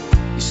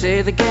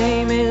say the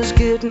game is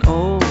getting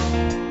old.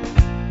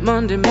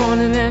 Monday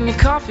morning and your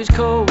coffee's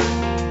cold.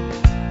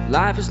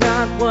 Life is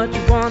not what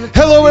you want.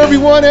 Hello,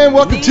 everyone, and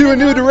welcome to A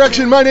New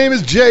Direction. My name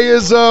is Jay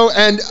Izzo,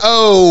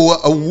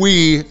 and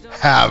we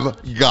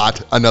have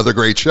got another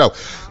great show.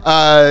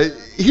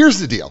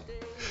 Here's the deal.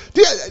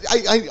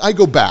 I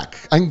go back.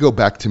 I can go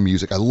back to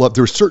music. There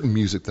was certain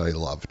music that I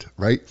loved,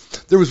 right?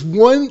 There was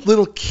one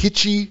little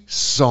kitschy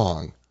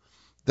song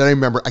that I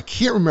remember. I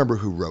can't remember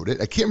who wrote it.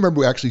 I can't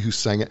remember actually who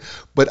sang it,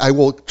 but I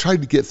will try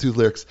to get through the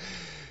lyrics.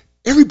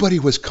 Everybody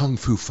was kung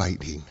fu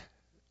fighting.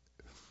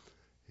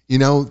 You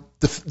know,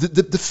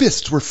 the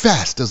fists were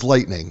fast as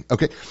lightning.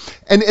 Okay,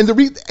 and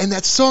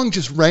that song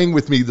just rang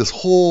with me this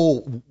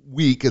whole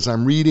week as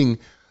I'm reading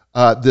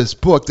this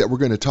book that we're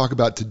going to talk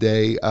about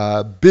today,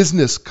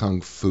 Business Kung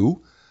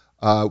Fu,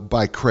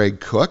 by Craig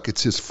Cook.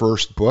 It's his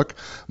first book,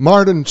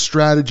 Modern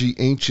Strategy,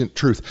 Ancient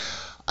Truth.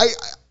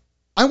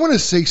 I want to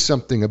say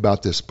something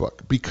about this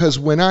book because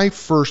when I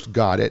first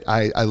got it,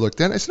 I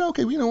looked at it. I said,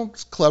 okay,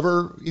 it's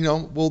clever.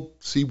 We'll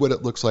see what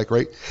it looks like,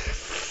 right?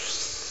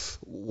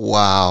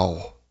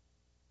 Wow.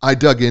 I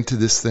dug into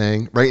this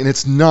thing, right? And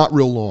it's not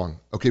real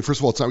long. Okay, first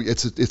of all,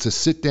 it's a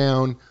sit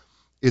down,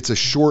 it's a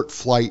short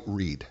flight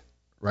read,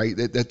 right?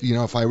 That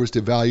if I was to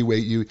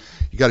evaluate you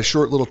got a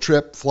short little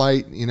trip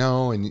flight, and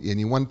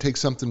you want to take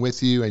something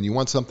with you, and you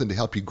want something to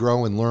help you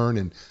grow and learn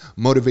and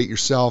motivate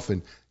yourself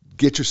and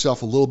get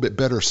yourself a little bit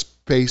better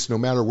space no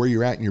matter where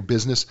you're at in your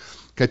business.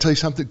 Can I tell you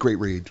something? Great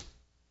read.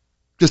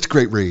 Just a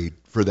great read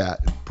for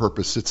that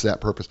purpose. It's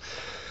that purpose.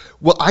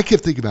 Well, I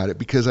kept thinking about it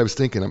because I was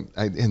thinking,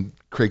 and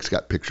Craig's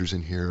got pictures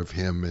in here of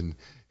him and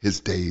his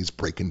days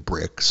breaking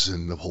bricks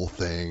and the whole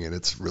thing, and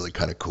it's really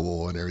kind of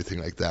cool and everything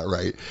like that,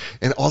 right?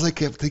 And all I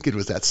kept thinking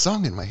was that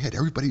song in my head.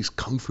 Everybody's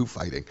kung fu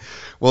fighting.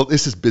 Well,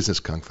 this is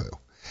business kung fu.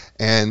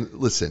 And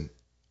listen,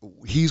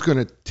 he's going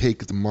to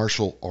take the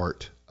martial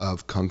art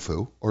of kung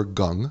fu, or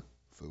gung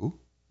fu,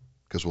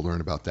 because we'll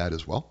learn about that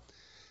as well.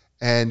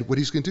 And what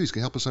he's going to do, he's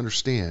going to help us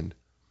understand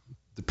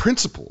the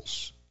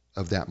principles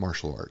of that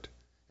martial art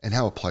and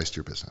how it applies to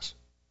your business.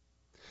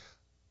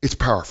 It's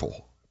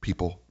powerful,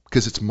 people,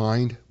 because it's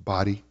mind,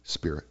 body,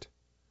 spirit.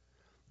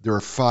 There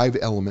are 5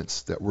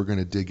 elements that we're going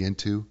to dig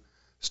into,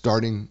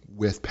 starting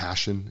with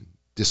passion,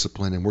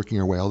 discipline, and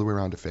working our way all the way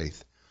around to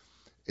faith.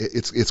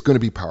 It's going to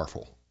be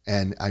powerful.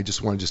 And I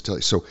just want to tell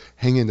you, so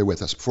hang in there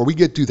with us. Before we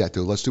do that,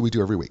 though, let's do what we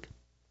do every week.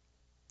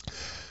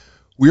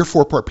 We are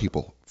 4-part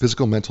people: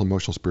 physical, mental,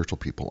 emotional, spiritual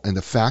people. And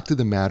the fact of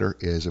the matter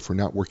is, if we're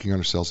not working on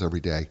ourselves every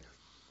day,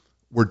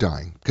 we're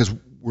dying because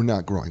we're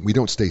not growing. We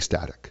don't stay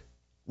static.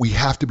 We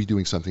have to be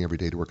doing something every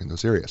day to work in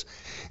those areas.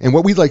 And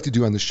what we'd like to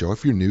do on the show,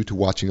 if you're new to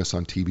watching us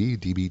on TV,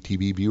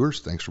 DBTV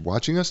viewers, thanks for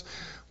watching us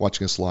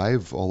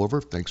live all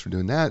over, thanks for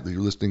doing that.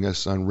 You're listening to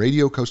us on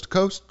radio coast to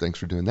coast, thanks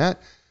for doing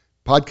that.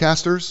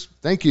 Podcasters,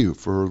 thank you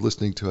for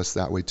listening to us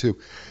that way too.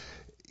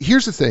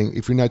 Here's the thing,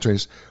 if you're not joining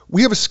us,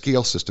 we have a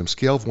scale system,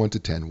 scale of 1 to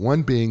 10.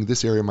 1 being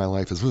this area of my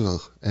life is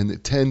ugh,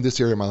 and 10, this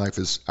area of my life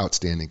is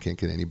outstanding, can't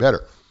get any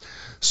better.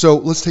 So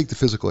let's take the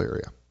physical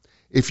area.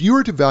 If you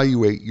were to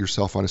evaluate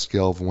yourself on a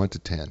scale of 1 to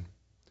 10,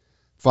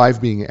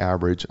 5 being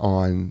average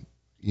on,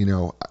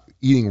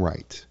 eating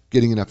right,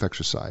 getting enough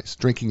exercise,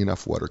 drinking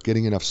enough water,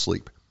 getting enough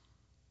sleep,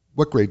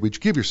 what grade would you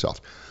give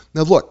yourself?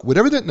 Now look,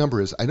 whatever that number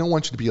is, I don't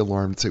want you to be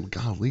alarmed and say,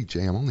 golly,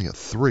 Jay, I'm only a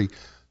 3.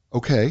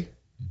 Okay,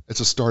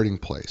 it's a starting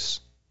place.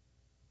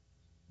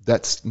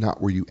 That's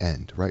not where you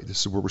end, right?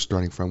 This is where we're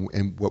starting from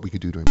and what we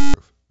could do to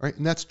improve, right?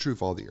 And that's true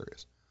of all the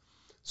areas.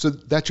 So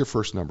that's your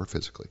first number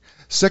physically.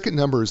 Second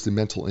number is the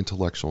mental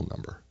intellectual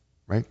number,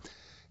 right?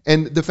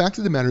 And the fact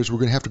of the matter is we're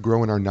going to have to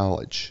grow in our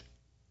knowledge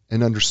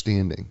and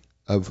understanding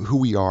of who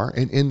we are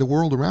and in the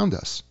world around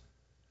us.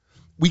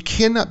 We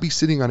cannot be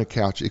sitting on a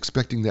couch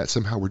expecting that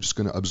somehow we're just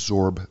going to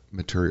absorb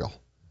material.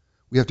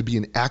 We have to be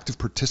an active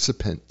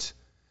participant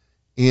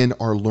in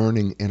our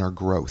learning and our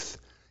growth,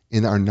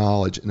 in our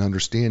knowledge and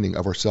understanding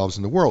of ourselves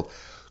and the world.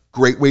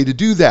 Great way to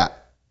do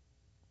that.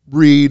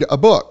 Read a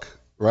book.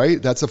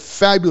 Right? That's a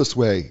fabulous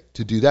way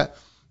to do that.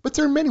 But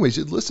there are many ways.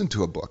 You listen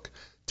to a book.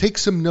 Take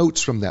some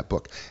notes from that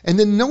book. And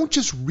then don't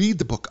just read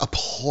the book.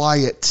 Apply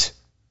it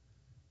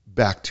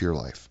back to your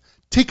life.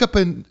 Take up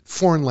a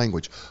foreign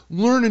language.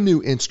 Learn a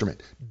new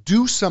instrument.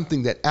 Do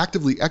something that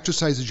actively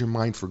exercises your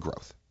mind for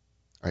growth.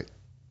 All right?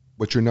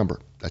 What's your number?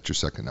 That's your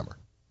second number.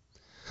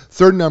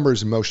 Third number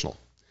is emotional.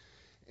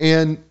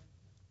 And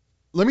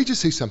let me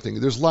just say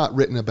something. There's a lot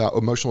written about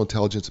emotional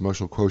intelligence,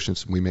 emotional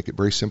quotients, and we make it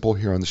very simple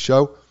here on the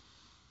show.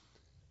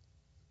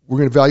 We're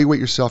going to evaluate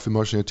yourself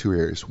emotionally in 2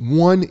 areas.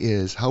 One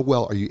is, how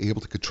well are you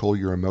able to control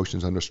your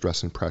emotions under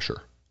stress and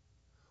pressure?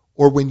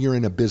 Or when you're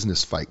in a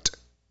business fight,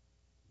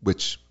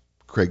 which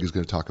Craig is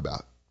going to talk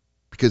about.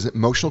 Because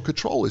emotional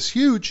control is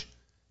huge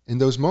in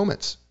those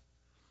moments.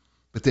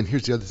 But then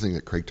here's the other thing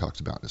that Craig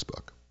talks about in his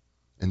book.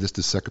 And this is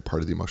the second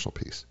part of the emotional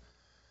piece.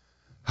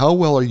 How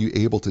well are you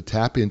able to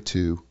tap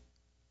into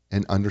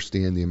and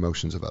understand the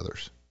emotions of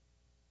others?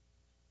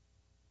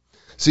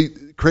 See,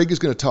 Craig is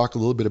going to talk a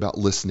little bit about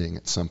listening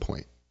at some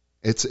point.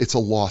 It's a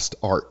lost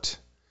art.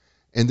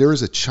 And there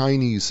is a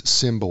Chinese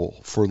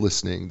symbol for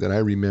listening that I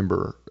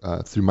remember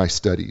through my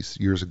studies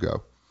years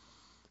ago,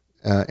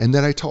 and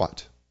that I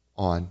taught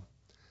on,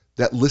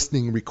 that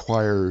listening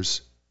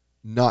requires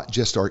not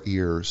just our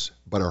ears,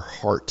 but our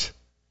heart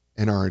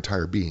and our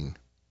entire being.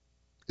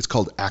 It's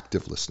called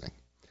active listening.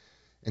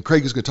 And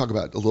Craig is going to talk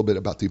about a little bit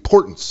about the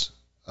importance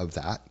of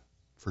that,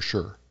 for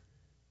sure,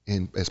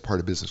 as part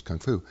of Business Kung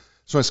Fu.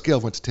 So on a scale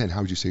of 1 to 10,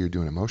 how would you say you're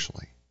doing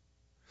emotionally?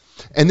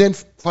 And then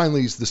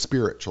finally is the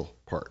spiritual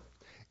part.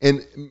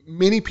 And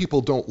many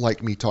people don't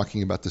like me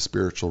talking about the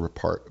spiritual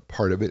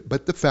part of it,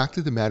 but the fact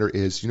of the matter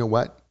is, you know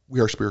what?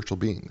 We are spiritual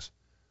beings.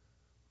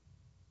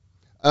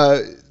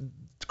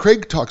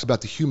 Craig talks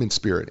about the human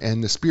spirit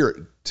and the spirit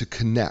to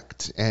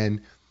connect.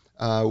 And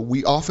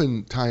we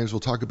oftentimes will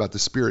talk about the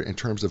spirit in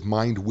terms of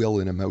mind, will,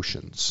 and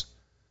emotions,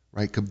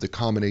 right? The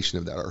combination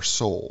of that, our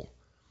soul.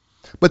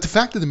 But the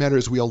fact of the matter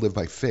is we all live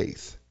by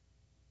faith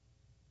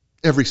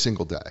every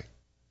single day.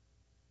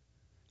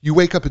 You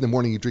wake up in the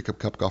morning, you drink a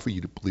cup of coffee,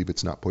 you believe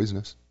it's not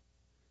poisonous.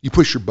 You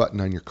push your button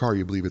on your car,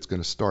 you believe it's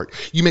going to start.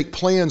 You make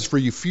plans for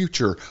your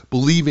future,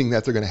 believing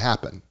that they're going to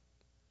happen.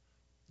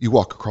 You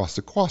walk across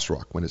the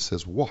crosswalk when it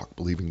says walk,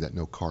 believing that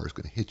no car is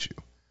going to hit you.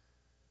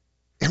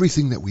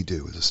 Everything that we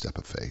do is a step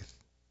of faith.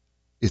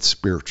 It's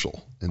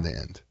spiritual in the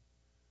end.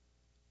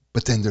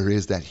 But then there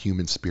is that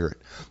human spirit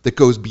that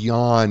goes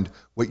beyond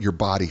what your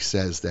body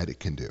says that it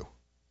can do.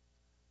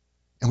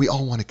 And we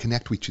all want to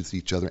connect with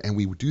each other, and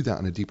we do that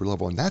on a deeper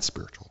level, and that's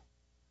spiritual.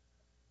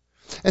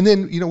 And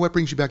then, what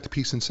brings you back to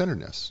peace and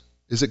centeredness?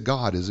 Is it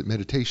God? Is it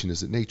meditation?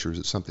 Is it nature? Is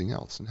it something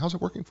else? And how's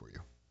it working for you?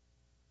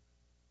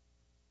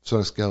 So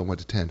on a scale of 1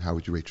 to 10, how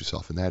would you rate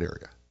yourself in that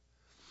area?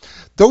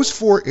 Those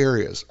 4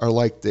 areas are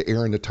like the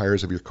air in the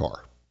tires of your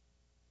car.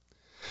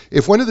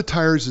 If one of the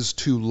tires is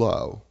too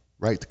low,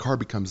 right, the car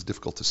becomes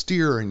difficult to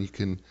steer, and you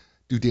can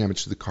do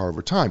damage to the car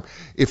over time.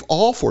 If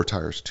all 4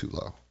 tires are too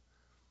low,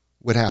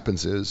 what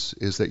happens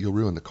is that you'll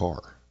ruin the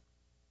car,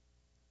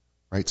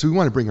 right? So we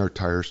want to bring our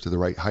tires to the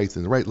right height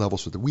and the right level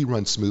so that we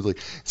run smoothly.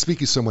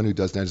 Speaking of someone who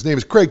does that, his name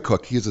is Craig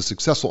Cook. He is a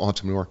successful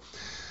entrepreneur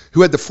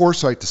who had the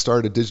foresight to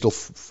start a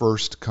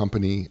digital-first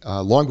company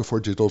long before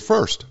digital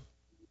first,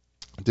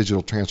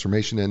 digital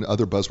transformation and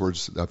other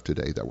buzzwords of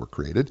today that were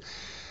created.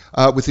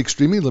 With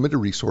extremely limited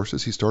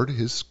resources, he started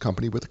his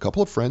company with a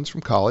couple of friends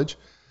from college.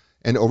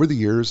 And over the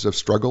years of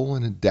struggle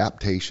and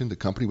adaptation, the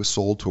company was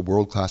sold to a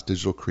world-class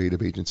digital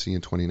creative agency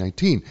in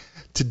 2019.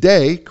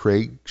 Today,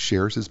 Craig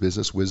shares his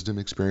business wisdom,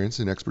 experience,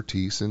 and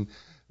expertise in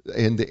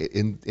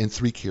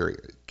 3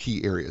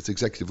 key areas: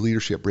 executive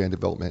leadership, brand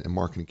development, and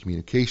marketing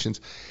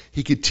communications.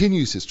 He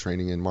continues his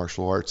training in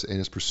martial arts and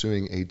is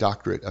pursuing a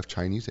doctorate of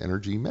Chinese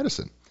energy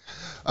medicine.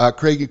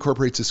 Craig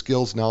incorporates his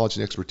skills, knowledge,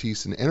 and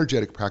expertise in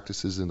energetic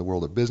practices in the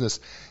world of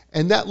business,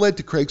 and that led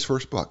to Craig's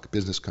first book,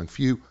 Business Kung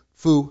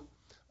Fu,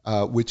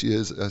 which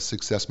is a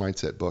success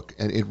mindset book,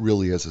 and it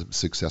really is a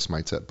success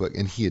mindset book,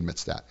 and he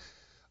admits that.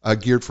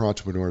 Geared for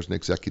entrepreneurs and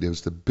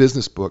executives, the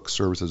business book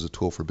serves as a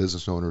tool for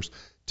business owners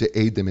to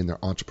aid them in their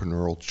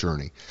entrepreneurial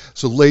journey.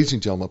 So, ladies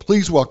and gentlemen,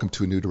 please welcome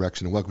to A New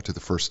Direction, and welcome to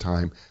the first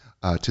time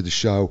to the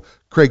show,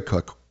 Craig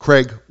Cook.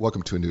 Craig,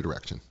 welcome to A New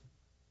Direction.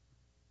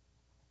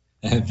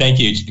 Thank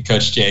you,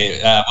 Coach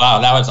Jay. Wow,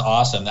 that was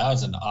awesome. That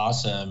was an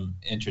awesome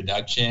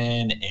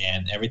introduction,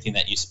 and everything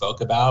that you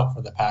spoke about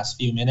for the past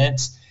few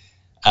minutes.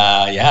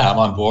 I'm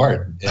on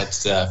board.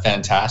 That's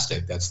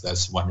fantastic.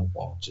 That's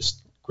wonderful.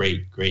 Just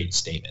great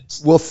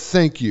statements. Well,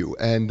 thank you.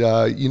 And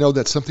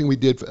that's something we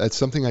did. That's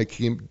something I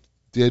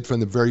did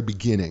from the very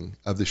beginning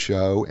of the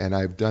show, and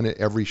I've done it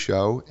every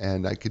show,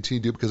 and I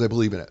continue to do it because I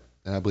believe in it,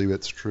 and I believe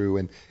it's true.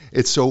 And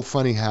it's so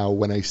funny how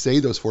when I say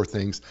those 4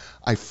 things,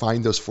 I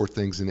find those 4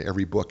 things in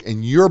every book,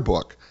 and your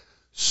book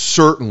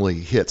certainly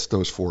hits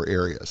those 4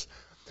 areas.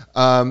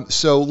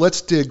 So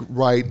let's dig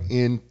right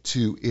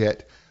into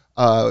it.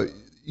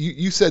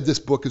 You said this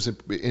book is,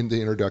 in the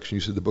introduction,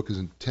 you said the book is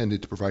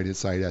intended to provide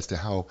insight as to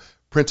how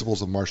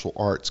principles of martial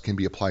arts can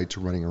be applied to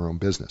running our own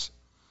business,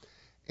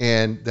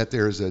 and that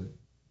there is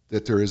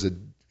a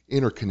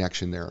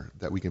interconnection there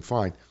that we can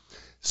find.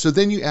 So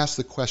then you ask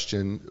the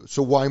question,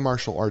 so why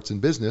martial arts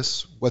and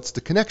business? What's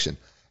the connection?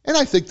 And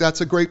I think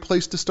that's a great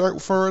place to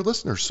start for our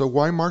listeners. So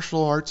why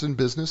martial arts and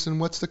business, and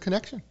what's the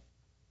connection?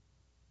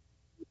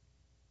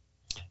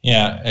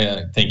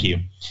 Yeah, thank you.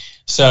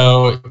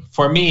 So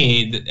for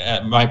me,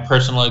 my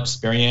personal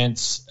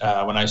experience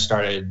when I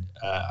started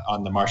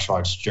on the martial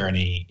arts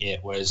journey,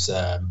 it was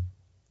a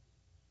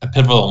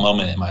pivotal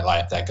moment in my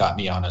life that got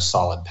me on a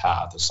solid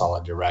path, a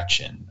solid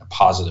direction, a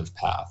positive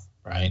path,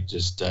 right?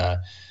 Just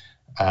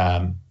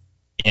and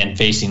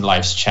facing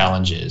life's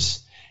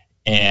challenges.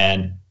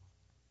 And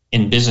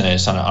in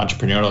business, on an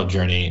entrepreneurial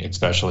journey,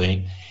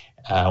 especially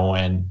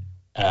when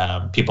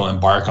people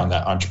embark on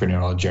that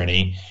entrepreneurial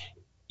journey,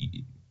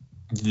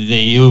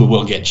 you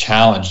will get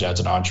challenged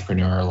as an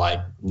entrepreneur like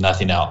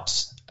nothing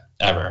else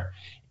ever.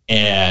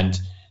 And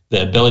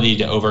the ability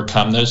to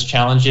overcome those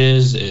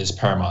challenges is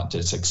paramount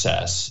to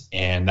success.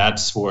 And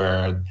that's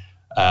where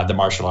the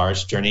martial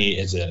arts journey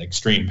is an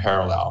extreme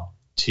parallel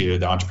to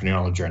the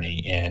entrepreneurial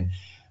journey. And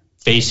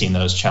facing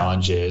those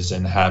challenges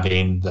and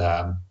having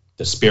the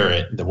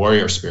spirit, the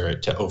warrior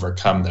spirit, to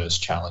overcome those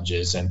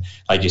challenges. And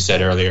like you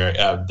said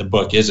earlier, the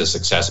book is a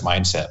success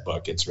mindset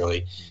book. It's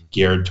really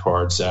geared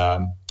towards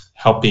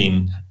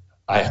helping.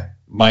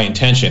 My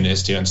intention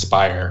is to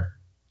inspire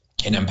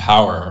and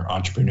empower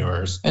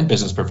entrepreneurs and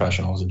business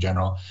professionals in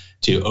general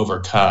to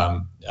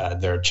overcome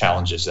their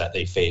challenges that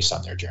they face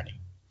on their journey.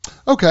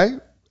 Okay,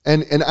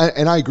 and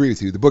I agree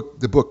with you. The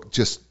book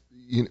just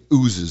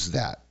oozes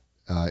that,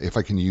 if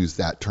I can use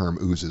that term,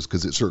 oozes,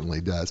 because it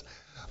certainly does.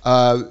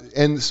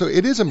 And so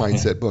it is a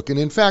mindset book. And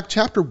in fact,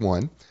 chapter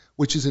 1,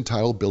 which is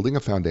entitled Building a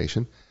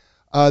Foundation,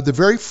 the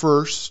very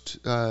first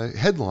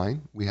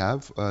headline we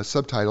have,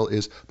 subtitle,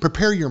 is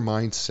Prepare Your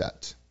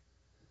Mindset.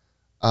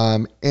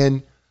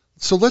 And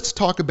so let's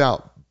talk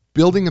about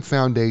building a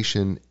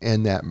foundation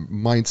and that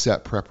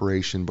mindset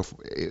preparation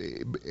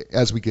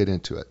as we get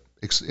into it.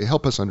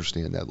 Help us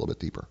understand that a little bit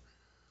deeper.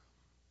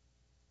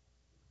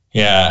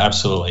 Yeah,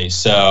 absolutely.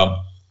 So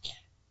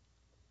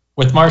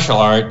with martial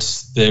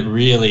arts, that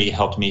really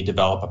helped me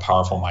develop a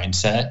powerful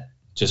mindset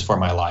just for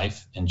my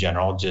life in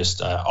general,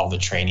 just all the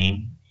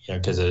training,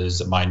 because it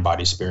is a mind,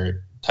 body, spirit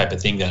type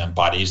of thing that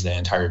embodies the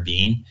entire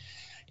being.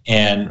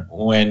 And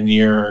when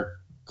you're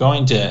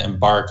going to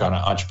embark on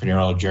an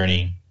entrepreneurial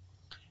journey,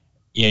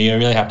 you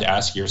really have to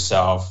ask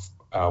yourself,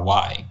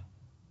 why?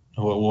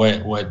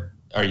 What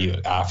are you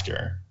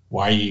after?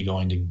 Why are you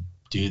going to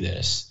do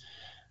this?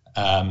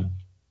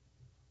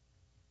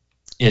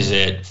 Is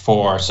it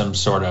for some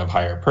sort of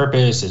higher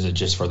purpose? Is it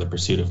just for the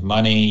pursuit of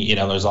money?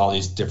 There's all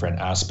these different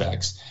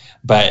aspects.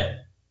 But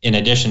in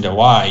addition to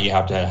why, you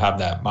have to have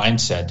that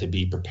mindset to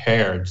be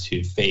prepared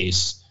to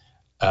face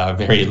a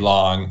very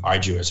long,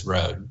 arduous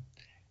road.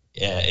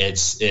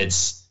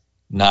 It's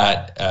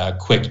not a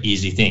quick,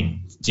 easy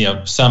thing.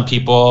 Some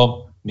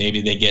people,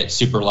 maybe they get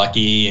super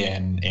lucky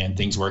and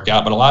things work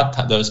out, but a lot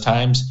of those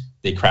times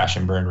they crash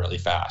and burn really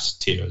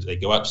fast too. They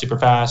go up super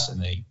fast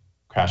and they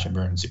crash and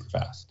burn super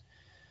fast.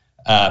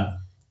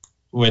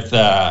 With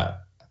the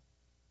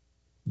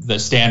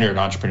standard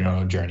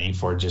entrepreneurial journey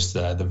for just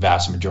the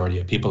vast majority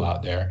of people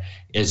out there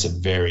is a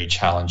very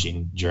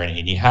challenging journey,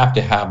 and you have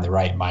to have the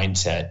right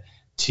mindset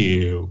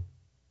to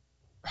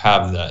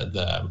have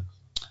the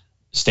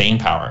staying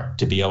power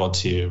to be able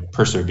to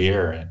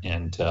persevere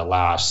and to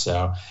last.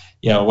 So,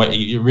 what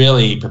you're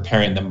really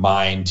preparing the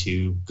mind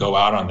to go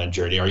out on the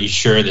journey. Are you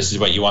sure this is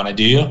what you want to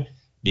do?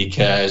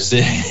 Because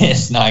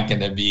it's not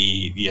going to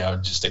be,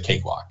 just a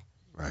cakewalk.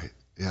 Right.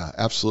 Yeah,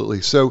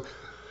 absolutely. So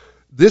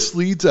this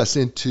leads us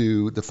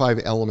into the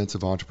 5 elements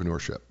of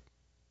entrepreneurship.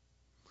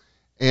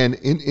 And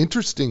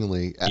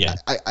interestingly, yeah.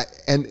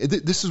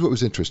 This is what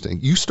was interesting.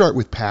 You start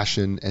with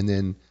passion, and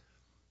then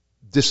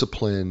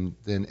discipline,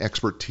 then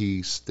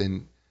expertise,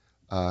 then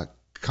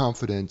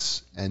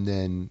confidence, and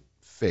then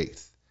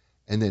faith.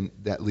 And then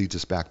that leads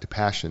us back to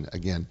passion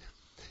again.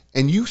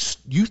 And you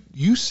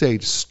say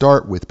to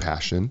start with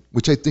passion,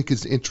 which I think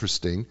is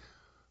interesting.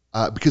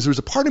 Because there was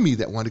a part of me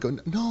that wanted to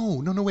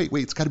go, no, wait,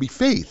 it's got to be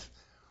faith.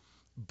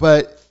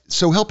 But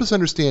so help us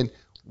understand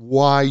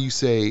why you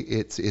say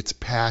it's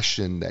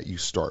passion that you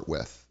start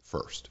with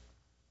first.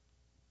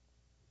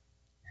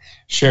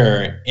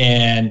 Sure.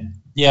 And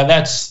yeah,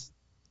 that's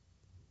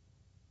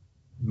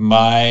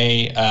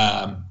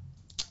my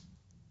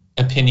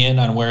opinion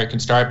on where it can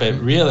start.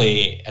 But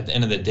really, at the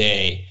end of the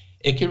day,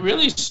 it can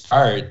really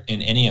start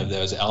in any of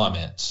those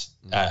elements,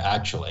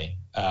 actually.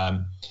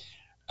 But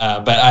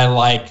I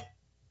like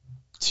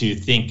to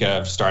think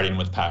of starting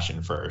with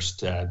passion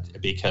first,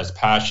 because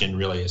passion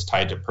really is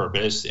tied to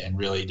purpose and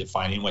really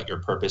defining what your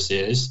purpose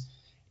is.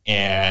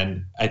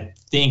 And I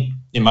think,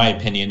 in my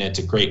opinion, it's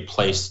a great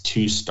place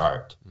to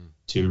start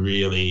to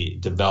really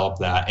develop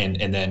that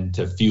and then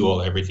to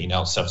fuel everything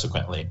else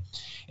subsequently.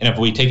 And if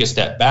we take a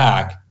step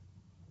back,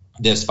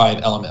 this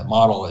 5-element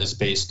model is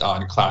based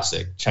on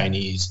classic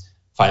Chinese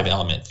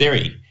 5-element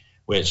theory,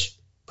 which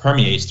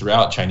permeates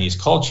throughout Chinese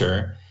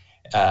culture,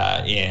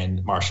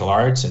 in martial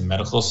arts and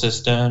medical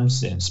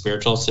systems, in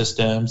spiritual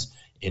systems,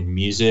 in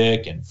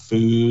music and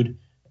food.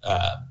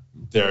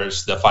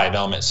 There's the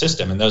 5-element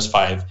system, and those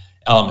 5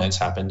 elements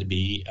happen to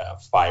be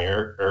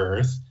fire,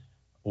 earth,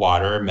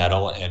 water,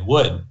 metal, and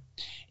wood.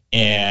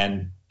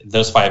 And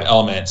those 5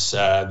 elements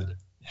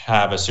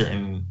have a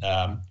certain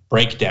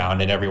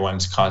breakdown in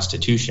everyone's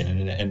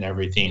constitution and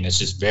everything. It's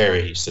just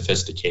very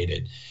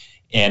sophisticated.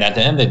 And at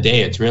the end of the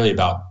day, it's really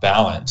about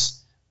balance.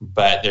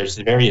 But there's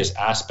various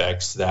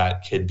aspects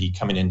that could be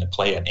coming into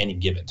play at any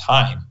given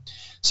time.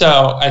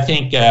 So I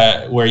think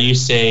where you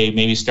say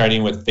maybe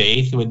starting with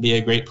faith would be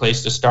a great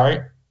place to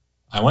start,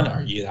 I wouldn't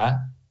argue that.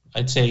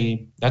 I'd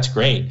say that's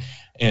great.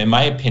 And in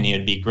my opinion,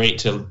 it'd be great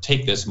to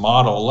take this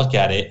model, look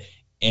at it,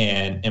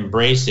 and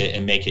embrace it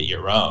and make it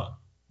your own.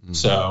 Mm-hmm.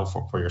 So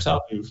for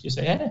yourself, you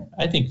say, hey,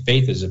 I think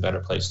faith is a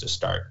better place to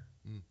start.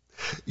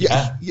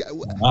 Yeah.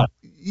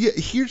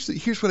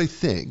 Here's what I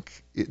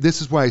think.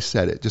 This is why I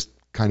said it. Just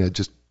kind of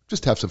just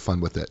have some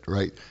fun with it,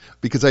 right?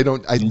 Because I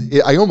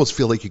almost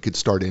feel like you could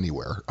start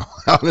anywhere,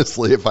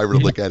 honestly, if I were to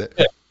look at it.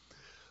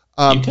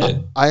 You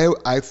could.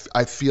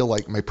 I feel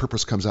like my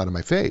purpose comes out of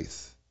my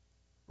faith,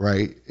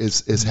 right?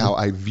 Is how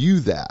I view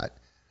that,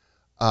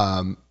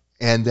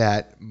 and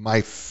that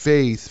my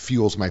faith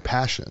fuels my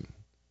passion,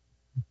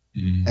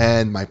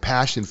 and my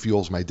passion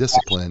fuels my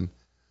discipline,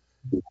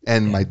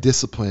 and my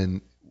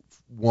discipline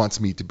wants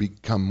me to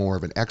become more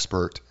of an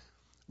expert,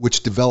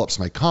 which develops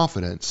my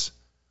confidence,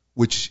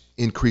 which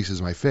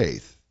increases my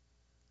faith.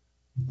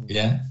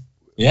 Yeah.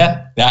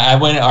 I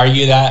wouldn't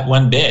argue that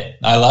one bit.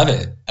 I love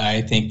it.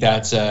 I think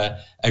that's a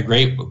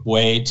great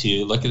way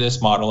to look at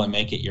this model and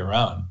make it your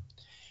own.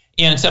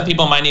 And some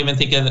people might even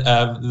think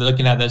of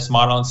looking at this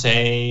model and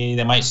say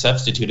they might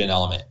substitute an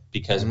element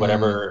because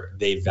whatever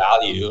they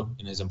value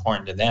and is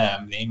important to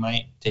them, they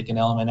might take an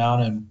element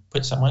out and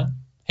put someone.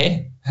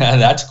 Hey,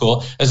 that's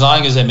cool. As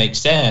long as it makes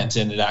sense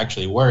and it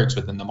actually works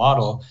within the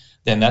model,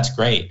 then that's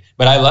great.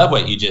 But I love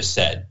what you just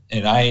said,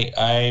 and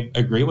I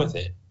agree with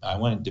it. I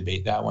wouldn't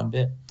debate that one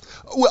bit.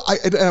 Well,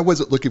 I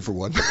wasn't looking for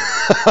one.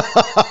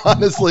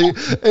 Honestly,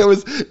 it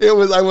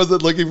was. I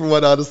wasn't looking for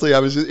one. Honestly, I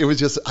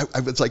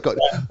was like, God,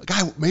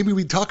 maybe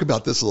we talk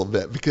about this a little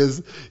bit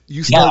because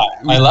you start.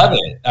 Yeah, I love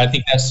it. I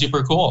think that's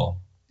super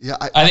cool. Yeah,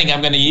 I think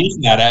I'm going to use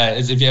that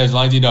as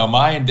long as you don't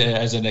mind,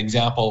 as an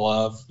example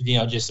of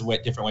just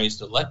what different ways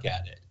to look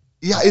at it.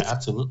 Yeah,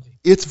 absolutely.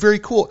 It's very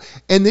cool.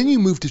 And then you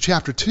move to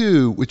chapter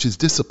 2, which is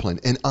discipline.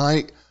 And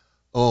I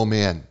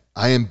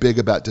am big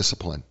about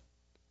discipline.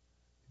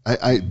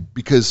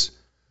 Because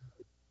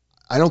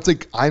I don't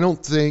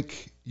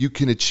think you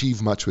can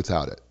achieve much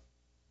without it.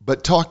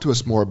 But talk to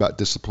us more about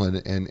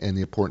discipline and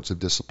the importance of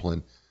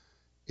discipline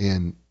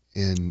in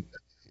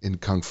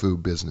Kung Fu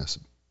business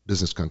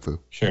Kung Fu.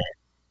 Sure.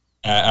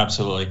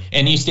 Absolutely.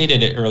 And you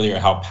stated it earlier,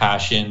 how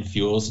passion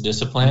fuels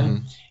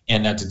discipline.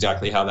 And that's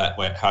exactly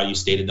how you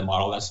stated the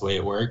model. That's the way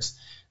it works.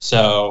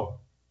 So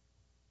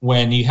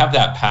when you have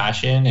that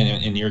passion,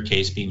 and in your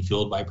case being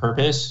fueled by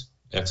purpose,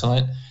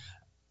 excellent,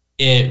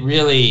 it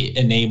really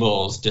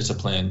enables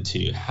discipline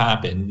to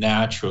happen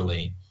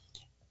naturally.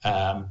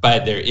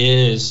 But there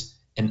is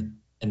an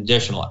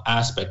additional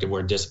aspect of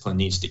where discipline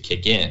needs to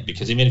kick in,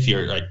 because even if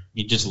you're like,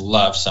 you just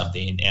love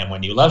something, and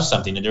when you love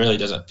something, it really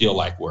doesn't feel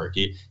like work.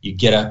 You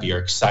get up, you're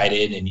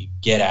excited, and you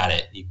get at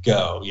it. You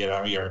go,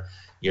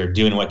 you're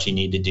doing what you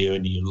need to do,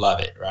 and you love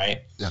it,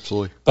 right?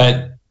 Absolutely.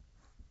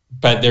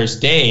 But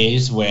there's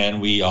days when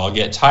we all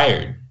get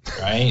tired,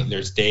 right?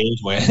 There's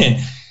days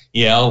when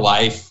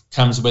life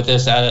comes with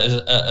us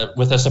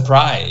with a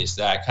surprise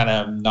that kind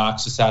of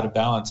knocks us out of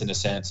balance in a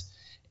sense,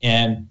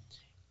 and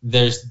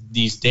there's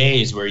these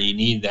days where you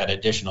need that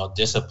additional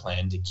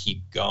discipline to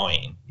keep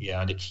going,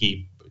 to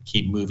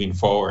keep moving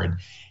forward.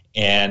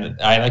 And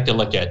I like to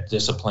look at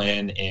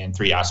discipline in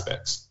 3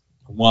 aspects.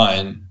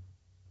 One,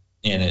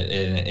 and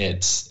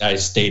it's I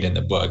state in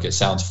the book, it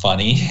sounds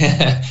funny,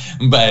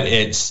 but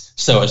it's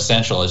so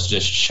essential, is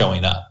just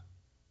showing up.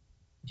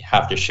 You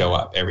have to show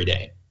up every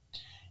day.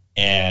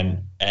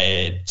 And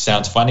it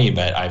sounds funny,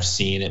 but I've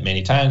seen it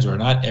many times where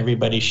not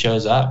everybody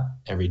shows up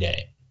every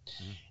day.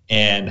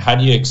 And how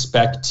do you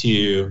expect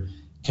to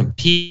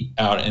compete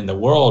out in the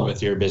world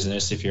with your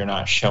business if you're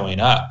not showing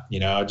up?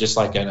 Just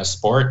like in a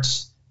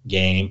sports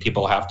game,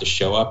 people have to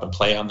show up and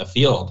play on the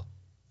field.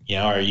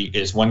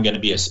 Is one going to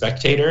be a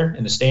spectator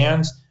in the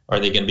stands, or are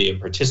they going to be a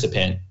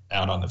participant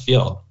out on the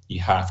field?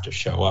 You have to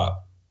show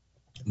up.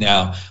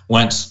 Now,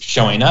 once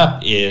showing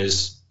up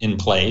is in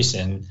place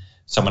and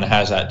someone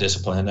has that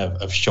discipline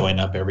of showing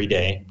up every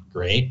day,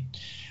 great.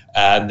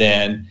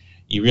 Then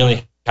you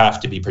really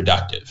have to be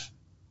productive,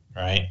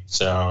 right?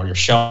 So you're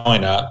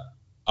showing up,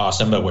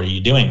 awesome, but what are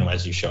you doing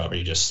as you show up? Are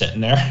you just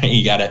sitting there?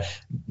 You got to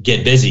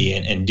get busy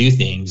and do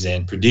things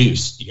and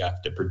produce. You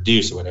have to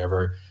produce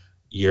whatever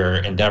your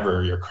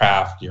endeavor, your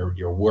craft,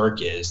 your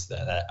work is,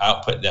 that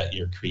output that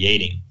you're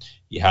creating,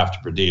 you have to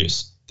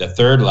produce. The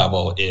third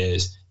level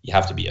is you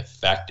have to be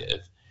effective.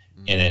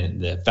 And then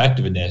the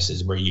effectiveness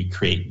is where you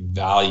create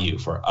value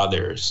for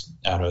others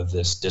out of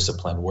this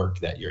disciplined work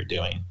that you're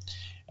doing.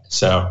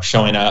 So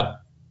showing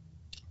up,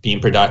 being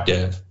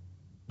productive,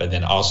 but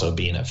then also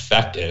being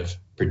effective,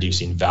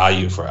 producing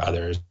value for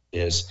others,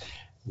 is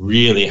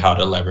really how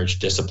to leverage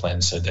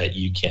discipline so that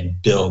you can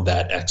build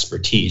that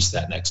expertise,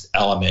 that next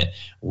element,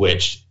 where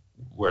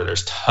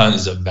there's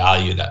tons of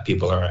value that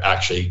people are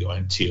actually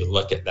going to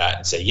look at that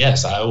and say,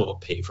 yes, I will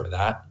pay for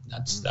that.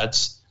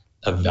 That's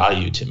of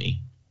value to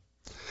me.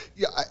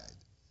 Yeah,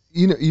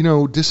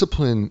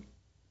 discipline.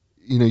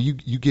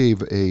 You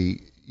gave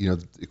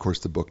of course,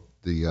 the book,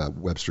 the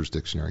Webster's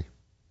Dictionary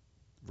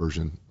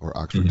version or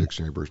Oxford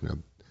Dictionary version of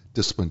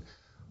discipline.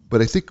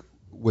 But I think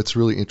what's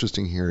really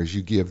interesting here is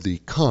you give the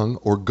Kung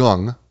or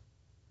Gung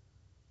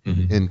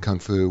in Kung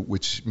Fu,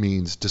 which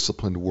means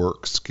disciplined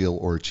work, skill,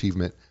 or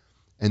achievement,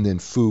 and then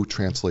Fu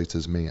translates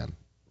as man,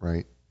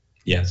 right?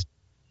 Yes.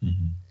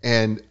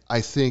 And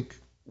I think,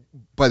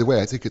 by the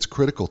way, I think it's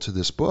critical to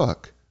this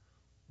book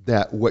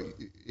that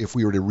if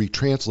we were to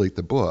retranslate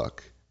the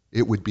book,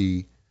 it would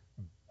be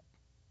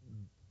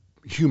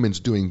humans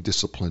doing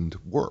disciplined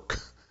work,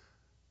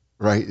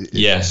 right?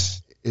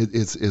 Yes.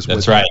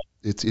 That's right.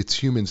 It's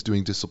humans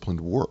doing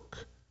disciplined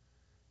work,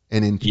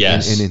 and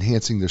Yes. and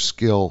enhancing their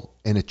skill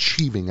and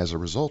achieving as a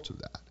result of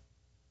that.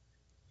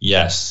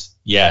 Yes.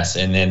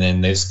 And then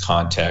in this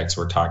context,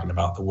 we're talking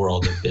about the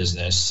world of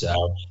business.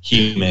 So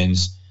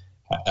humans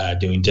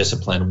doing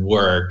disciplined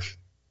work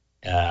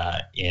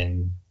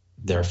in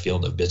their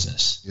field of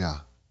business. Yeah.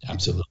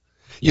 Absolutely.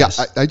 Yeah.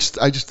 Yes.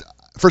 I just,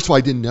 first of all,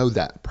 I didn't know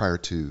that prior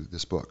to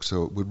this book.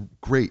 So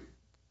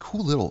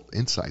cool little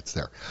insights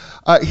there.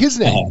 His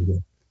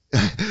name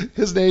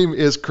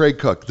is Craig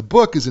Cook. The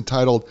book is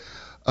entitled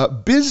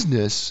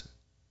Business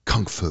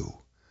Kung Fu.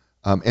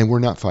 And we're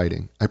not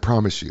fighting. I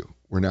promise you.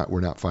 We're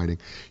not fighting.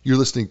 You're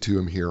listening to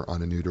him here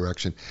on A New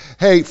Direction.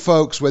 Hey,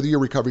 folks, whether you're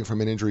recovering from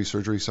an injury,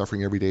 surgery,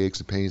 suffering everyday aches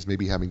and pains,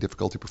 maybe having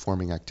difficulty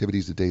performing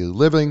activities of daily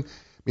living,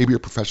 maybe you're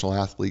a professional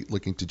athlete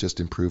looking to just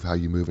improve how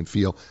you move and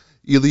feel,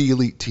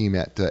 elite team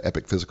at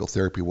Epic Physical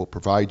Therapy will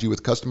provide you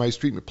with customized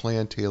treatment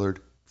plan tailored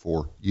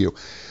for you.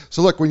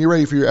 So look, when you're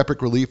ready for your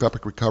epic relief,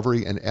 epic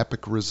recovery, and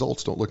epic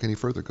results, don't look any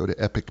further. Go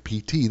to Epic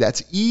PT.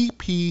 That's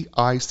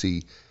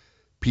EPIC.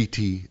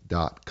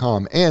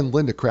 PT.com and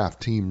Linda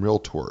Craft Team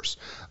Realtors.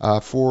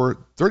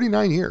 For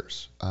 39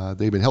 years,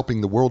 they've been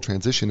helping the world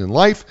transition in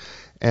life.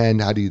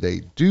 And how do they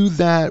do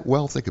that?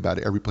 Well, think about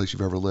it. Every place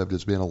you've ever lived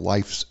has been a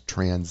life's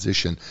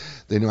transition.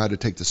 They know how to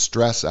take the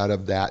stress out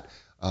of that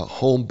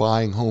home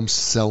buying, home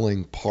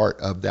selling part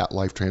of that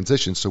life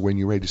transition. So when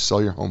you're ready to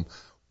sell your home,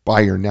 buy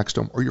your next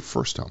home or your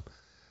first home,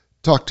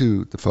 talk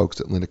to the folks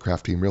at Linda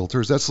Craft Team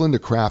Realtors. That's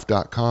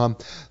lindacraft.com.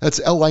 That's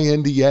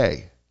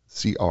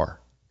LINDACRAFT.com.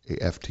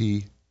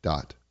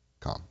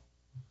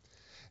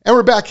 And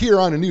we're back here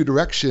on A New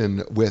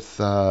Direction with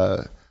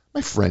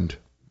my friend,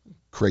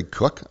 Craig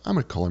Cook. I'm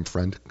going to call him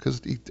friend because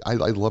I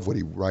love what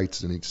he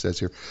writes, and he says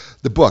here,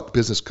 the book,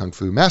 Business Kung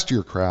Fu, Master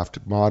Your Craft,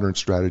 Modern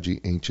Strategy,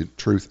 Ancient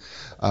Truth.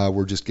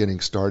 We're just getting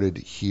started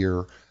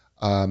here.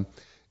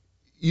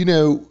 You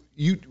know,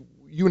 you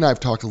and I have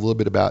talked a little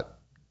bit about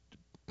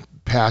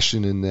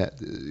passion, and that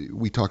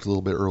we talked a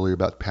little bit earlier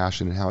about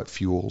passion and how it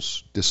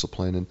fuels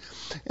discipline.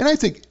 And I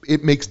think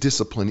it makes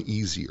discipline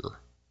easier,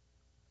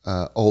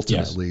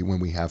 ultimately, when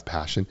we have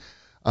passion.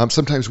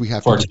 Sometimes we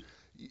have to,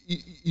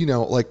 you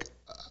know, like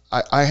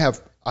I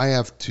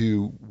have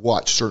to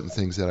watch certain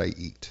things that I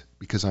eat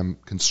because I'm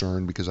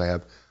concerned, because I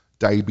have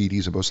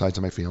diabetes on both sides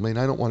of my family, and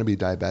I don't want to be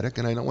diabetic,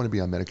 and I don't want to be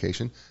on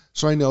medication.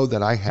 So I know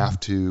that I have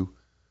to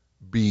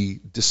be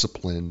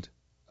disciplined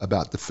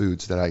about the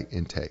foods that I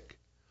intake.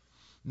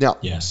 Now,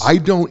 I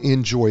don't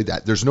enjoy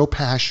that. There's no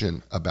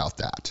passion about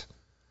that,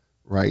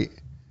 right?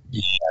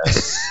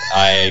 Yes,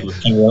 I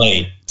can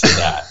relate to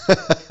that.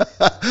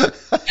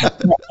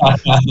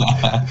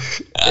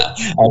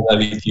 I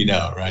love you, you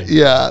know, right?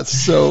 Yeah.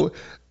 So,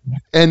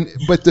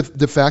 but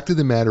the fact of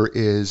the matter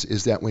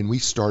is that when we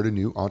start a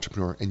new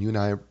entrepreneur, and you and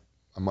I,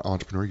 I'm an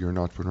entrepreneur, you're an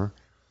entrepreneur.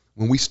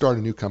 When we start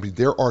a new company,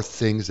 there are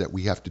things that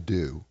we have to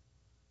do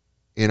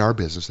in our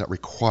business that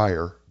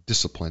require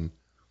discipline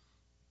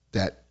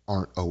that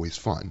aren't always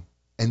fun.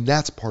 And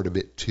that's part of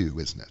it too,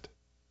 isn't it?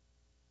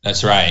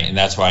 That's right. And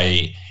that's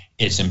why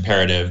it's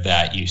imperative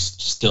that you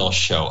still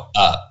show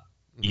up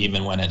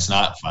even when it's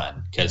not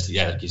fun. Because,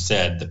 like you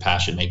said, the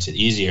passion makes it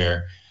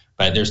easier.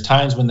 But there's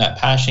times when that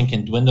passion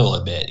can dwindle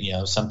a bit. You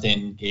know,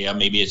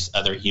 maybe it's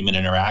other human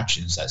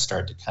interactions that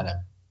start to kind of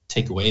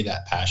take away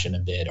that passion a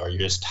bit, or you're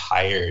just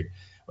tired,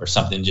 or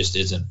something just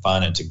isn't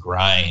fun. It's a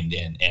grind,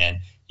 and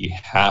you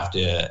have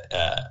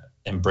to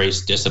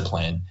embrace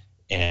discipline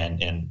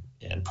and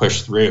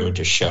push through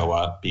to show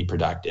up, be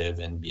productive,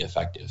 and be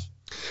effective.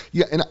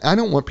 Yeah, and I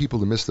don't want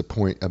people to miss the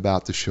point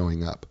about the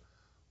showing up.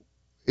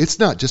 It's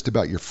not just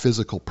about your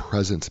physical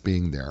presence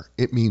being there.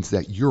 It means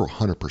that you're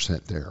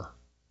 100% there.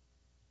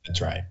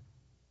 That's right.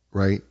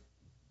 Right?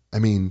 I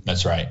mean,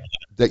 that's right.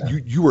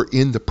 That you are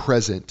in the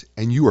present,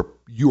 and you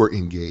are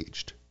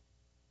engaged.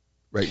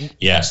 Right?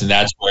 Yes, and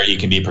that's where you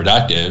can be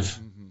productive,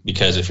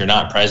 because if you're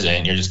not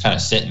present, you're just kind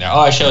of sitting there. Oh,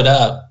 I showed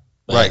up.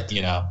 But, right.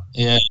 You know,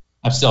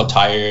 I'm still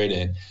tired,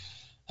 and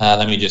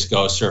let me just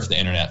go surf the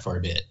internet for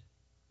a bit.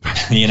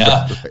 You know,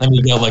 right. Let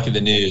me go look at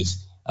the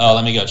news. Oh,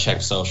 let me go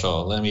check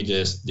social. Let me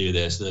just do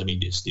this. Let me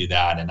just do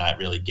that, and not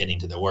really getting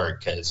to the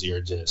work, because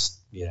you're just,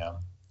 you know,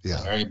 you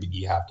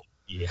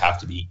have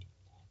to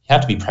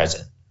be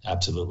present.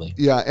 Absolutely.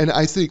 Yeah, and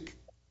I think,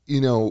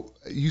 you know,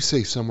 you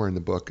say somewhere in the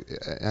book,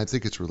 and I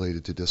think it's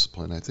related to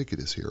discipline. I think it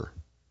is here,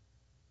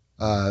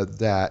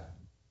 that,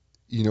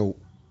 you know,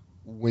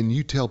 when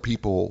you tell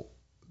people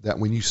that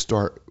when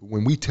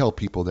we tell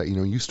people that, you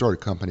know, you start a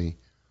company,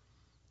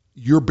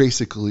 you're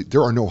basically,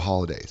 there are no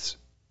holidays.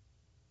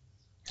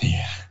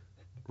 Yeah.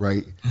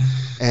 Right.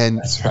 And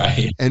that's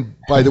right. And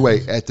by the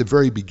way, at the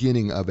very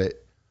beginning of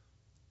it,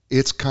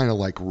 it's kind of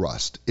like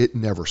rust. It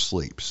never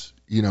sleeps.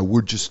 You know,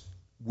 we're just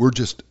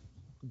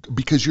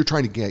because you're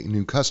trying to get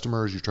new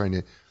customers, you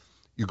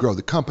grow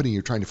the company,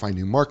 you're trying to find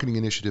new marketing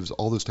initiatives,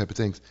 all those type of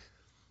things.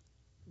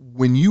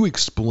 When you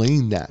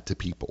explain that to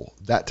people,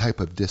 that type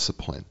of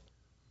discipline,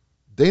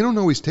 they don't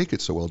always take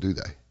it so well, do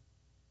they?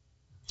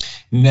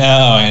 No,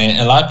 and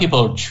a lot of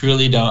people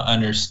truly don't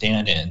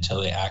understand it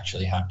until they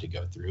actually have to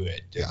go through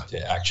it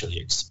to actually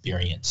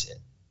experience it.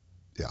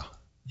 Yeah.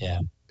 Yeah.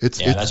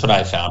 That's what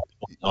I found.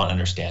 People don't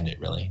understand it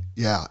really.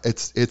 Yeah,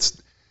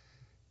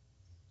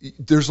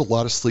 there's a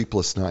lot of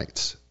sleepless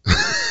nights.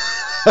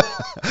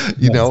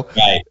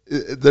 Right.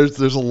 There's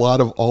a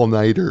lot of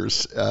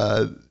all-nighters.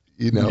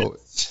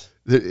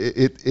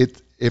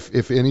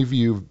 If any of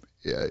you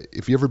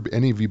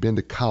been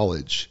to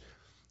college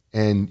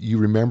and you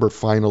remember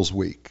finals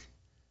week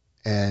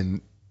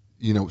and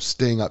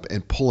staying up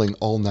and pulling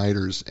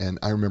all-nighters, and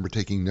I remember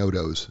taking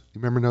NoDoz.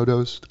 You remember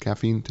NoDoz, the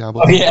caffeine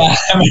tablets? Oh yeah,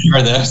 I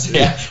remember those.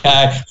 Yeah,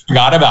 I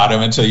forgot about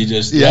them until you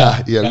just.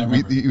 Yeah.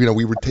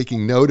 We were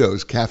taking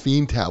NoDoz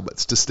caffeine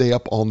tablets to stay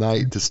up all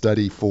night to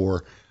study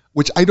for,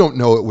 which I don't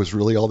know it was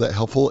really all that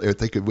helpful. I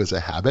think it was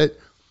a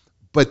habit.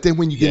 But then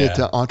when you get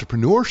into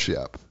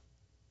entrepreneurship,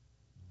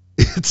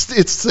 it's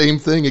the same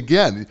thing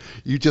again.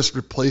 You just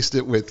replaced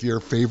it with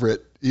your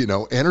favorite,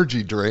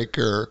 energy drink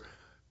or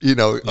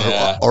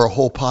a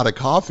whole pot of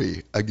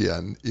coffee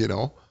again,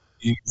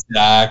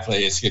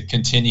 Exactly. It's a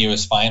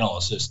continuous final.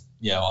 It's just,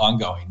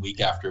 ongoing week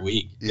after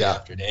week, day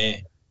after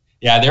day.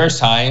 Yeah, there's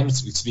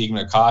times, speaking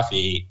of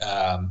coffee,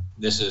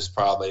 this is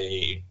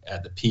probably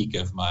at the peak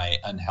of my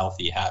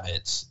unhealthy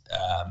habits,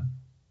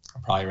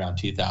 probably around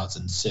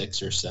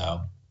 2006 or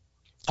so.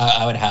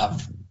 I would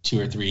have 2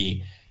 or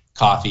 3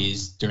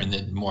 coffees during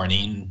the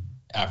morning,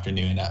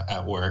 afternoon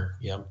at work,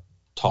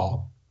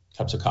 tall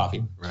cups of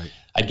coffee. Right.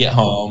 I'd get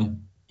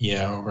home,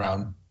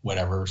 around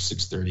whatever,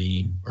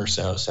 6:30 or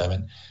so,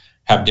 7,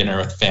 have dinner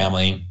with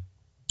family.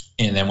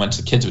 And then once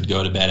the kids would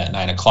go to bed at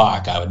 9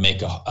 o'clock, I would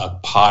make a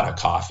pot of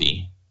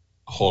coffee,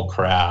 a whole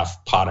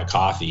carafe pot of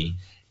coffee,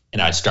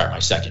 and I'd start my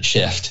second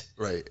shift.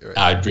 Right.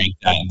 I'd drink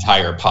that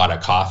entire pot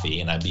of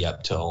coffee and I'd be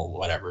up till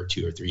whatever,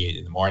 2 or 3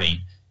 in the morning.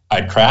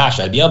 I'd crash.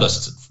 I'd be able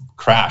to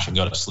crash and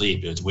go to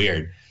sleep. It was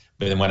weird.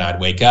 But then when I'd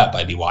wake up,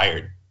 I'd be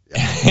wired.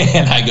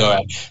 And I go,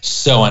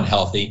 so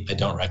unhealthy. I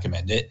don't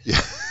recommend it.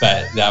 Yeah.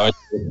 But that was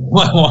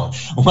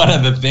one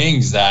of the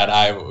things that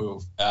I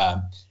don't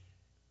know,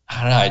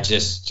 I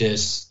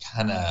just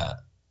kind of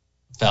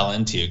fell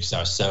into because I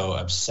was so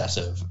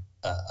obsessive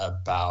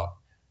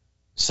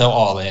so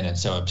all in and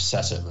so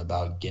obsessive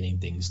about getting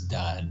things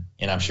done.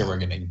 And I'm sure we're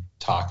going to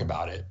talk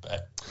about it,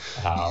 but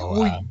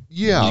how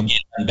you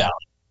get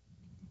unbalanced.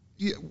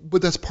 Yeah,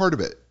 but that's part of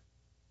it.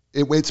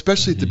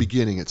 Especially at the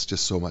beginning, it's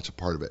just so much a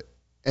part of it.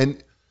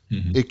 And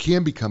it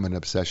can become an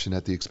obsession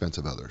at the expense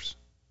of others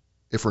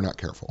if we're not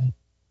careful.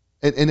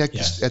 And at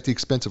the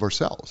expense of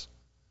ourselves.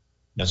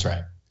 That's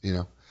right.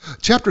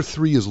 Chapter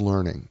 3 is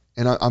learning.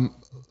 And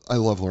I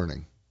love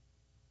learning.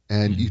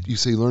 And you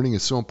say learning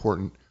is so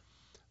important.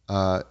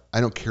 I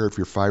don't care if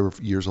you're 5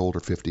 years old or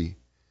 50.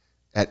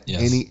 At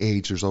any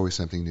age, there's always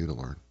something new to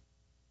learn,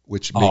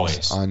 which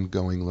makes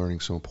ongoing learning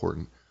so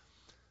important.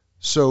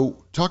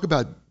 So talk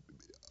about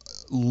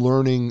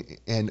learning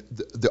and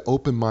the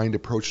open mind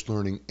approach to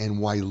learning and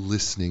why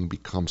listening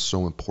becomes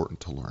so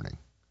important to learning.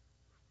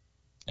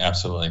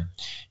 Absolutely.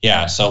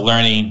 Yeah. So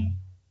learning,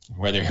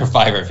 whether you're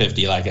 5 or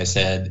 50, like I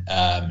said,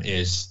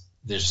 there's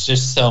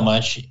just so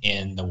much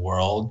in the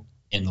world,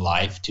 in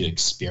life to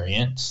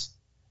experience.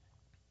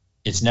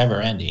 It's never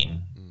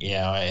ending.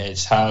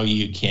 It's how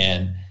you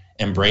can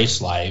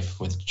embrace life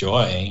with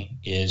joy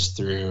is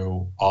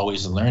through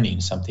always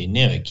learning something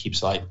new. It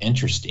keeps life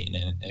interesting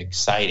and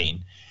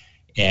exciting.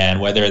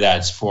 And whether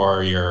that's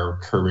for your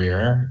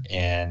career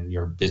and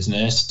your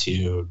business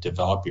to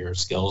develop your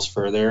skills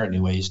further,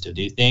 new ways to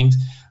do things,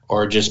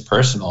 or just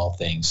personal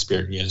things,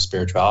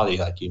 spirituality,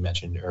 like you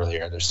mentioned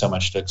earlier, there's so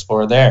much to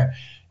explore there,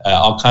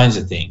 all kinds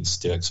of things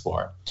to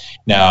explore.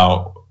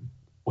 Now,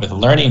 with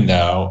learning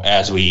though,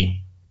 as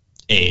we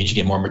age,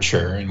 get more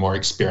mature and more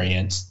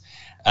experienced,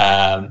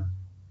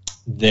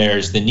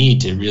 there's the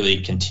need to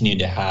really continue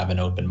to have an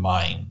open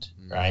mind,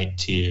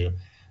 right? There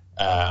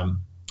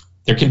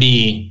can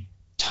be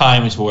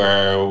times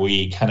where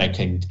we kind of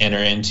can enter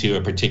into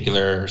a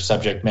particular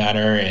subject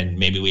matter and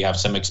maybe we have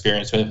some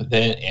experience with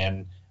it,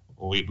 and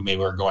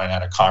we're going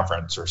at a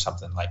conference or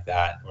something like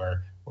that,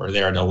 where we're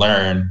there to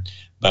learn,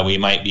 but we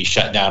might be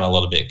shut down a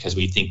little bit because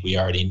we think we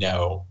already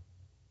know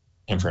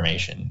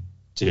information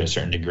to a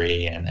certain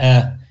degree,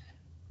 and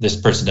this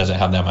person doesn't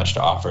have that much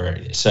to offer.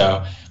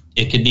 So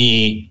it could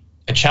be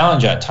a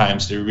challenge at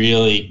times to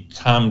really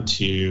come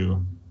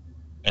to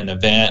an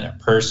event,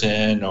 a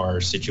person, or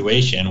a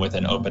situation with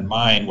an open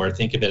mind, where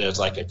think of it as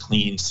like a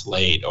clean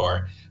slate,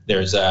 or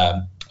there's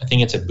I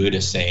think it's a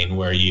Buddhist saying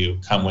where you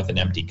come with an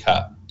empty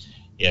cup.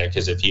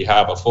 Because if you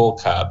have a full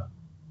cup,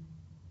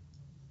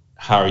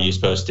 how are you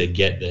supposed to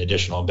get the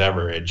additional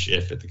beverage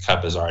if the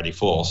cup is already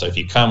full? So if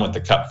you come with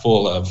the cup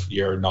full of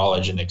your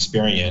knowledge and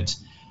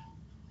experience,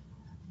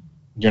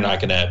 you're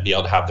not going to be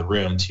able to have the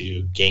room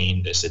to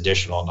gain this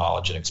additional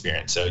knowledge and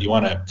experience. So you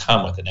want to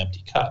come with an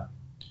empty cup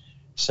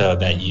so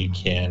that you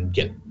can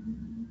get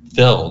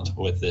filled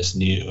with this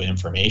new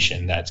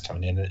information that's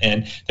coming in.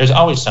 And there's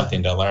always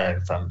something to learn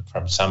from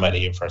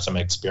somebody, from some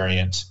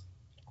experience,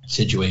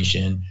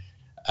 situation.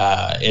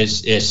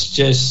 It's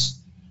just,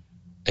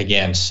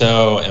 again,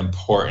 so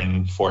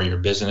important for your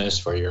business,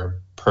 for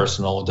your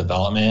personal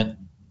development.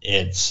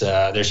 It's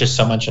there's just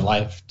so much in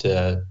life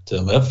to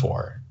live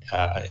for.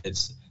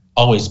 It's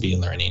always be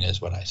learning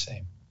is what I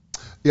say.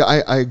 Yeah,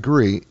 I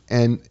agree.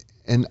 And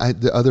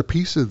the other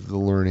piece of the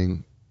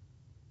learning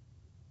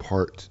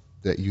part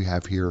that you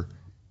have here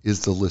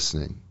is the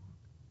listening.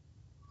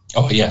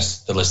 Oh,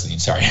 yes, the listening.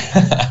 Sorry.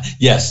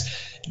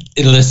 Yes,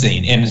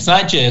 listening. And it's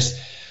not just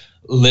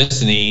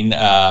listening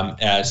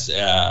as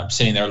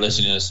sitting there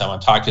listening to someone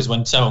talk. Because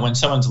when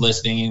someone's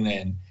listening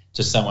and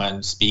to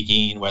someone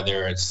speaking,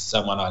 whether it's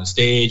someone on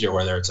stage or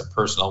whether it's a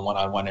personal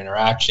one-on-one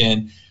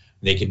interaction,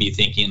 they could be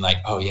thinking like,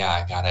 oh, yeah,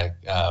 I got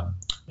to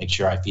make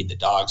sure I feed the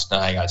dogs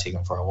tonight. I got to take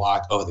them for a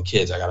walk. Oh, the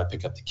kids, I got to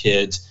pick up the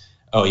kids.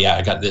 Oh, yeah,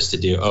 I got this to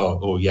do.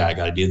 Oh, yeah, I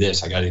got to do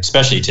this. I got to,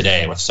 especially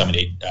today with so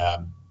many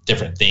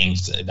different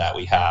things that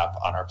we have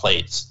on our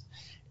plates.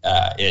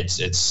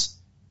 It's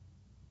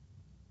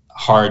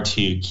hard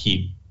to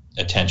keep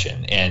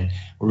attention, and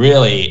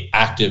really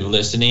active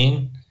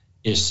listening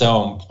is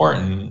so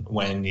important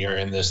when you're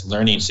in this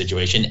learning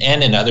situation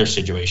and in other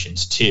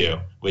situations too,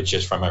 which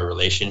is from a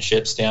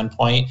relationship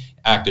standpoint.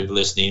 Active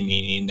listening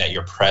meaning that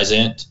you're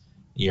present,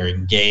 you're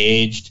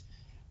engaged,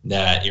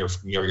 that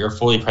you're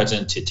fully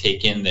present to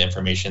take in the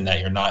information,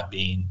 that you're not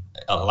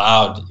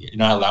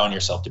allowing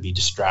yourself to be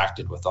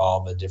distracted with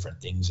all the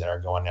different things that are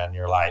going on in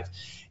your life,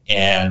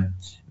 and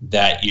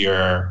that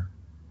you're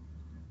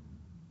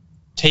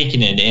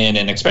taking it in.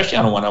 And especially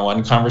on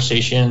one-on-one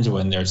conversations,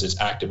 when there's this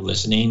active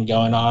listening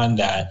going on,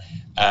 that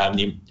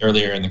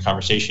earlier in the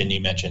conversation you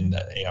mentioned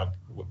that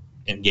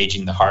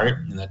engaging the heart,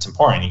 and that's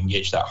important. You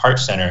engage that heart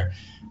center,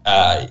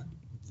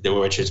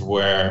 which is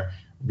where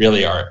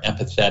really our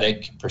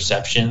empathetic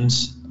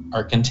perceptions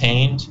are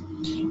contained.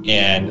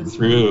 And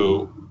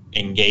through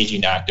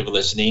engaging active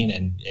listening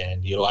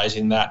and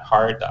utilizing that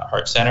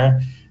heart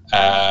center,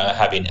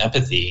 having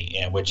empathy,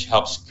 and which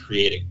helps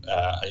create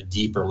a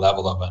deeper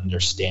level of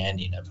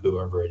understanding of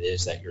whoever it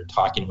is that you're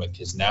talking with,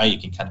 because now you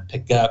can kind of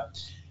pick up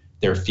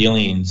their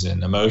feelings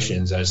and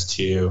emotions as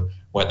to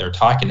what they're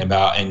talking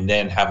about, and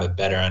then have a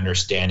better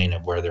understanding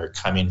of where they're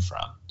coming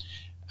from,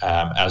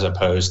 as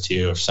opposed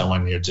to if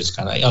someone you're just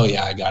kind of like, oh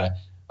yeah, I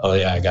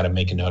gotta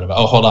make a note of it.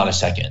 Oh, hold on a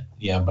second.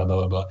 Yeah, blah, blah,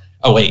 blah, blah.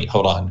 Oh, wait,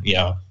 hold on.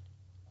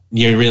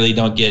 You really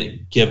don't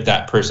give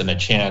that person a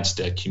chance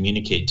to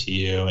communicate to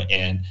you,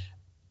 and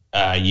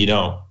you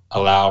don't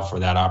allow for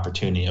that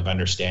opportunity of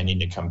understanding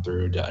to come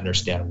through, to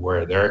understand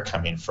where they're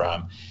coming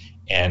from.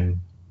 And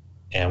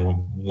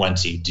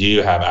once you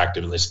do have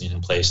active listening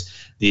in place,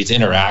 these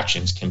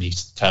interactions can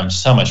become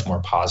so much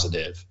more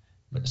positive,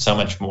 so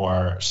much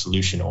more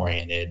solution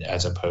oriented,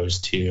 as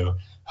opposed to, oh,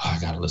 I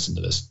got to listen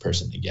to this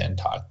person again,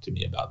 talk to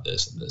me about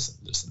this and this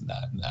and this and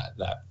that and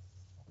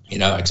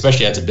that.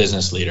 Especially as a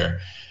business leader,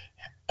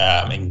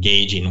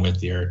 engaging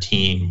with your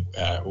team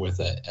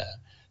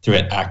through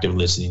an active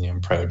listening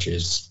approach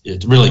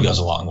it really goes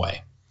a long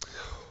way.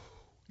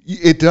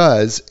 It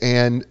does.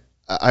 And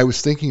I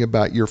was thinking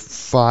about your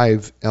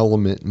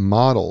 5-element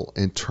model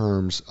in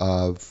terms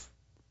of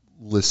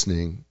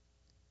listening,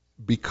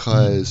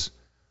 because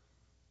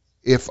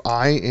if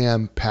I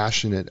am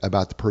passionate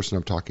about the person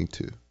I'm talking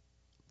to,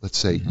 let's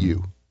say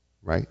you,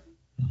 right?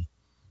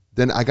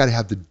 Then I got to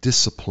have the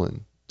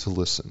discipline to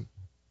listen.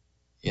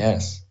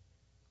 Yes.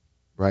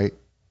 Right?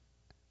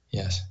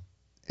 Yes.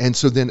 And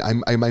so then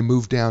I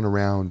move down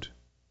around,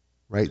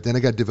 right? Then I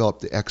got to develop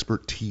the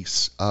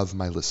expertise of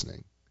my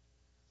listening.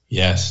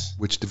 Yes.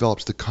 Which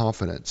develops the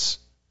confidence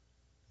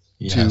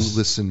to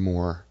listen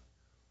more,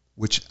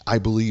 which I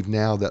believe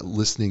now that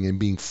listening and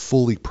being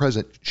fully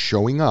present,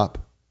 showing up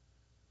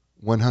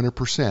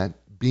 100%,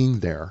 being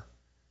there,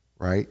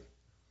 right?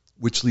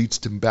 Which leads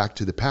back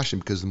to the passion,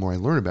 because the more I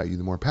learn about you,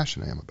 the more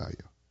passionate I am about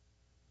you.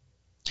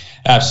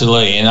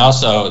 Absolutely. And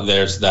also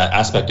there's that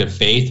aspect of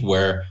faith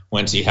where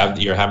once you're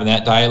having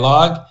that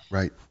dialogue,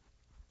 right?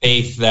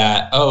 Faith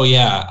that, oh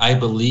yeah, I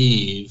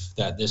believe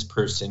that this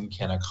person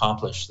can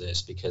accomplish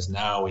this, because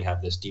now we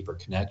have this deeper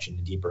connection,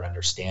 a deeper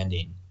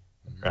understanding,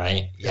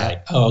 right? Yeah.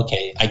 Like, oh,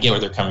 okay, I get where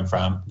they're coming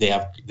from.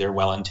 They're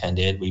well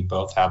intended. We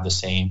both have the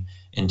same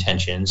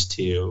intentions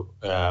to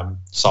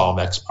solve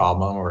X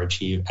problem or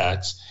achieve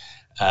X.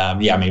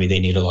 Maybe they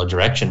need a little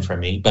direction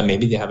from me, but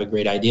maybe they have a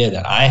great idea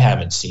that I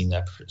haven't seen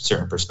that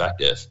certain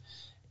perspective.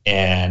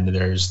 And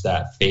there's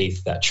that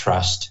faith, that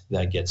trust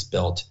that gets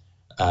built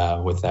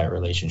with that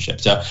relationship.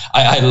 So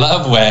I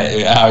love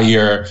how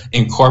you're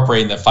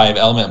incorporating the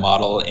 5-element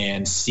model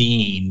and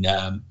seeing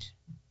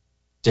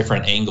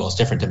different angles,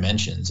 different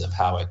dimensions of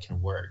how it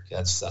can work.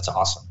 That's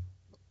awesome.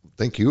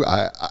 Thank you.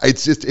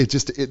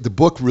 The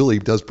book really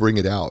does bring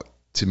it out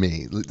to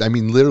me. I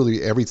mean,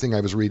 literally everything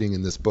I was reading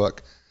in this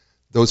book,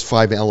 those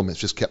 5 elements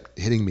just kept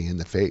hitting me in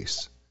the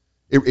face.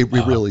 It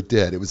really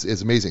did.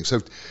 It's amazing.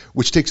 So,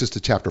 which takes us to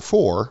chapter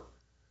 4,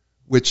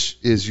 which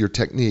is your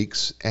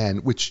techniques,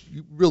 and which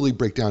you really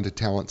break down to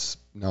talents,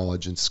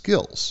 knowledge, and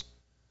skills.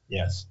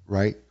 Yes.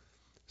 Right?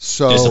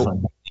 So,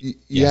 discipline. Yeah.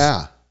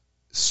 Yes.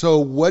 So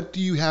what do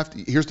you have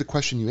to, here's the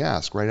question you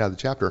ask right out of the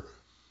chapter.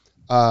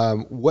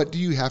 What do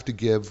you have to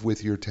give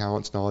with your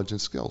talents, knowledge, and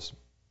skills?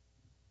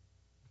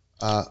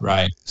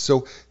 Right.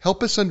 So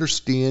help us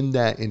understand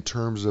that in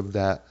terms of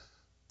the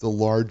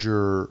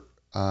larger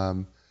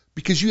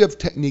Because you have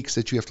techniques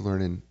that you have to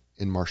learn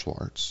in martial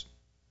arts,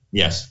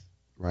 Yes.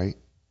 right?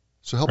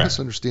 So help us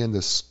understand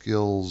the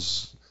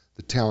skills,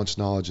 the talents,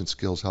 knowledge, and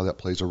skills, how that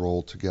plays a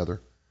role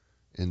together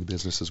in the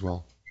business as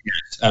well.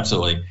 Yes,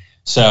 absolutely.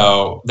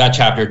 So that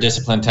chapter,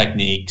 discipline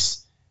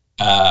techniques,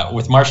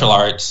 with martial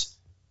arts,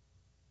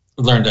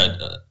 learned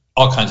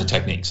all kinds of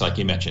techniques, like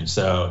you mentioned.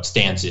 So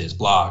stances,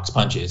 blocks,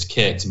 punches,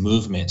 kicks,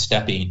 movement,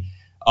 stepping,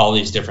 all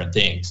these different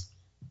things.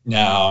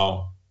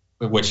 Now,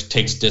 which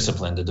takes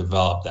discipline to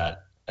develop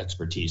that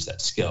expertise,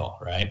 that skill,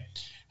 right?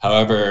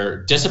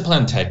 However,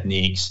 discipline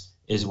techniques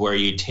is where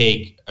you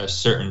take a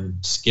certain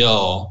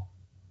skill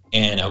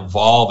and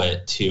evolve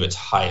it to its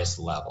highest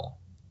level,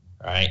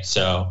 right?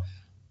 So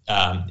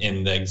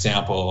in the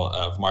example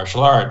of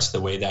martial arts,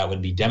 the way that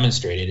would be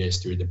demonstrated is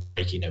through the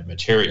breaking of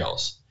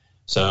materials.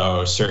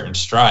 So certain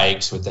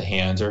strikes with the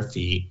hands or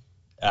feet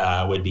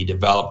would be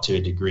developed to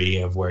a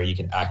degree of where you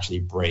can actually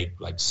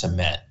break like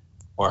cement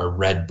or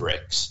red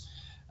bricks.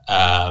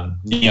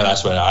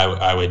 That's what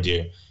I would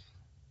do.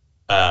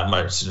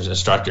 My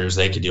instructors,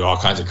 they could do all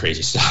kinds of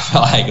crazy stuff,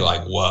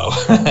 like whoa,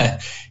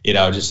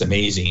 just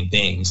amazing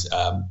things.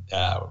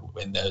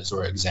 And those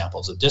were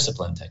examples of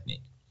discipline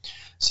technique.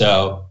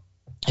 So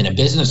in a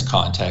business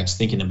context,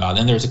 thinking about,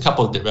 and there's a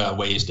couple of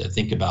ways to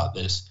think about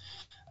this,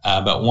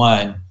 but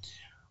one,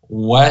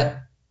 what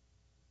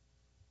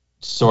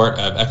sort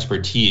of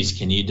expertise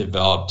can you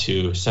develop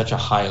to such a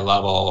high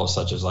level,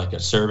 such as like a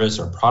service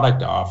or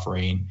product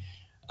offering,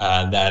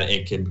 that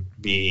it can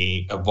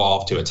be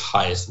evolved to its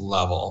highest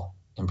level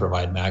and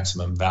provide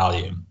maximum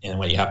value? And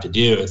what you have to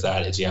do is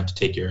you have to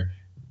take your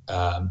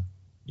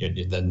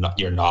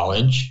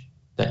knowledge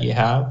that you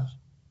have,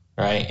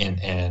 right,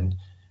 and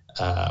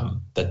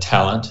the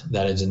talent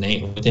that is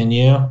innate within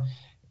you,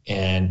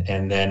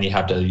 and then you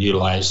have to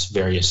utilize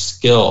various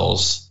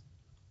skills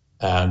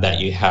that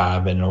you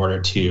have in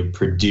order to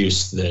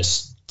produce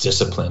this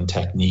discipline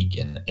technique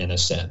in a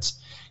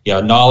sense.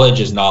 Knowledge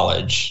is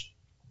knowledge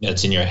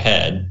that's in your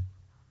head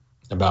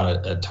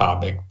about a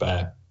topic,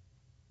 but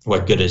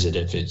what good is it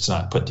if it's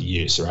not put to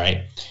use,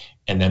 right?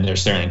 And then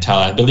there's certain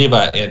talent. I believe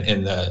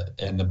in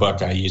the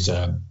book I use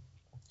an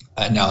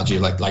analogy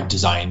like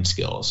design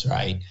skills,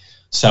 right?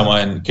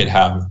 Someone could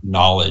have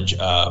knowledge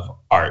of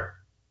art,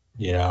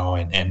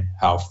 and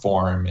how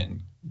form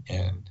and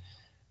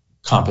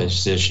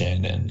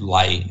composition and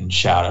light and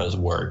shadows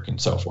work and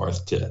so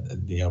forth, to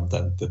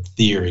the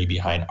theory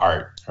behind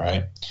art,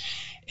 right?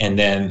 And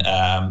then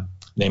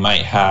they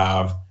might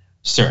have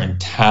certain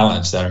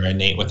talents that are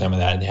innate with them,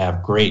 and that they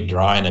have great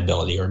drawing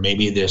ability, or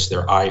maybe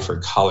their eye for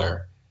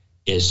color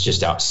is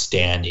just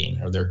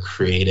outstanding, or their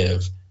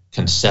creative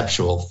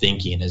conceptual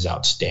thinking is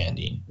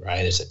outstanding,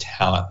 right? It's a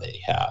talent they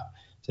have.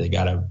 So they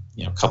got to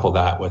couple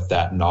that with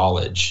that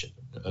knowledge,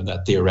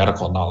 that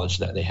theoretical knowledge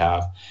that they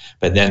have.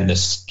 But then the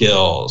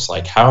skills,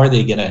 like how are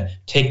they going to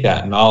take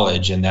that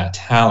knowledge and that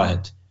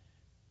talent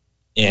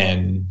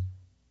and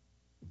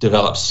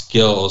develop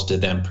skills to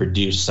then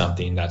produce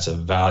something that's of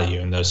value?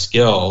 And those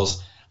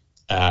skills,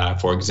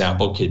 for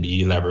example, could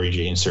be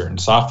leveraging certain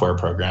software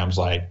programs,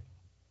 like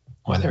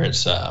whether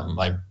it's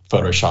like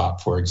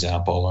Photoshop, for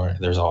example, or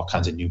there's all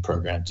kinds of new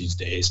programs these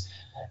days.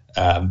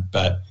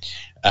 But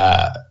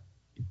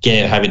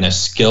having a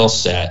skill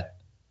set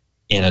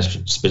in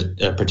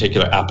a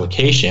particular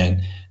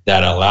application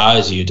that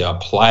allows you to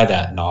apply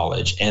that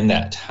knowledge and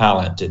that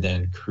talent to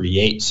then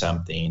create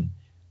something,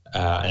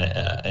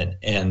 an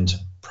end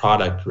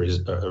product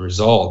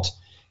result,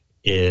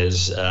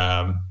 is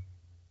how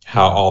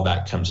all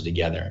that comes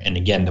together. And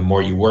again, the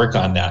more you work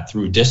on that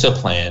through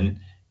discipline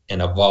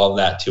and evolve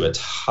that to its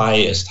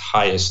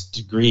highest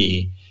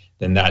degree,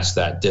 then that's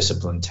that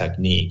discipline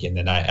technique. And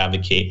then I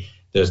advocate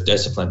those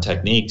discipline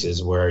techniques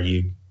is where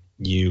you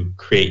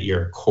create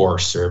your core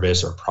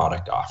service or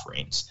product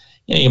offerings.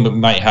 You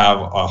might have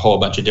a whole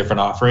bunch of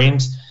different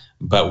offerings,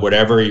 but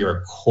whatever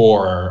your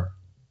core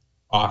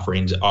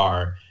offerings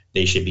are,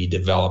 they should be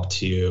developed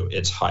to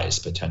its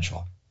highest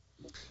potential.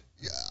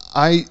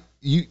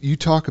 You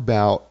talk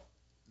about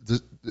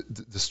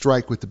the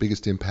strike with the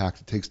biggest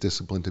impact. It takes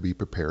discipline to be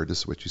prepared. This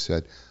is what you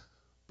said.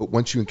 But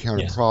once you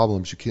encounter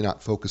problems, you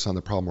cannot focus on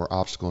the problem or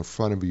obstacle in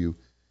front of you.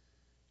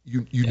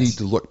 You need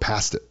to look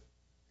past it.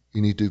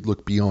 You need to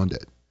look beyond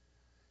it.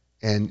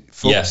 And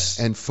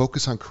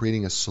focus on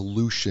creating a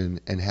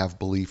solution and have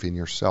belief in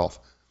yourself.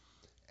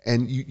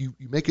 And you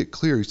make it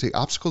clear. You say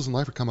obstacles in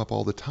life come up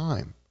all the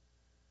time,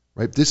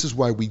 right? This is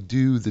why we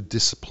do the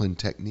discipline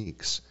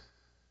techniques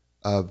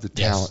of the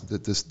talent,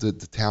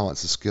 the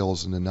talents, the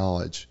skills, and the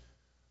knowledge,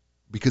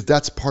 because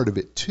that's part of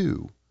it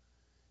too.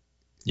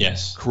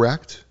 Yes.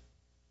 Correct?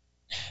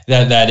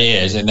 That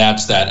is, and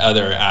that's that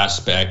other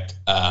aspect.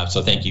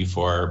 So thank you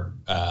for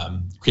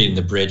creating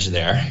the bridge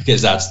there,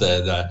 because that's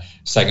the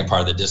second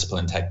part of the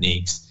discipline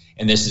techniques.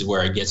 And this is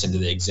where it gets into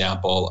the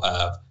example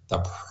of the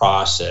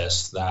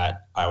process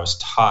that I was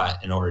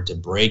taught in order to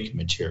break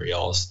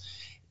materials,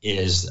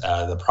 is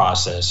the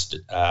process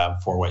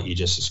for what you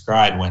just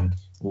described.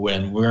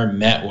 When we're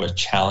met with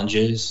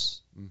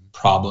challenges,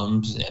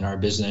 problems in our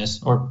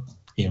business or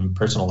in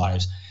personal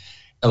lives,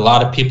 a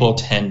lot of people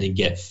tend to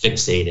get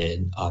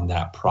fixated on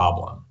that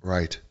problem.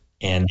 Right.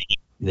 And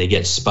they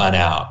get spun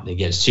out. They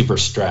get super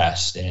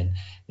stressed, and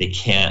they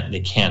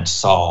can't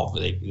solve.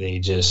 They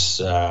just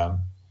hit a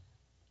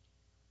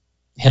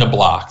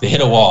block. They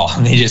hit a wall,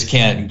 and they just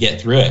can't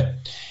get through it.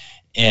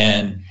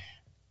 And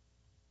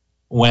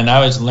when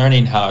I was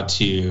learning how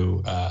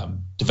to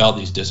develop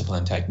these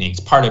discipline techniques,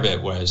 part of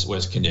it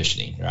was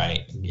conditioning,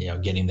 right?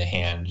 Getting the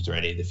hands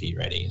ready, the feet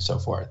ready, and so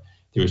forth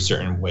through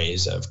certain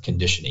ways of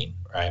conditioning,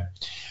 right?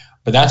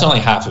 But that's only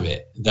half of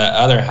it. The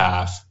other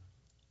half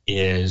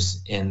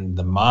is in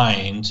the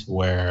mind,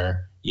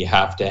 where you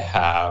have to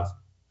have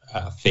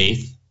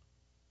faith,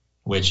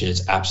 which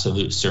is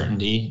absolute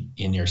certainty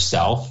in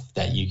yourself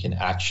that you can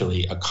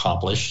actually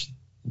accomplish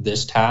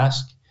this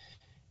task.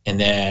 And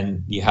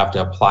then you have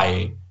to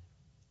apply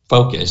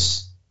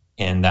focus,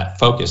 and that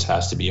focus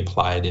has to be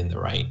applied in the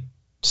right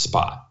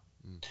spot.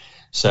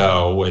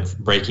 So with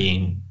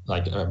breaking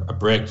like a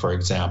brick, for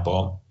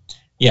example,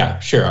 yeah,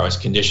 sure, I was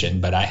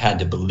conditioned, but I had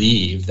to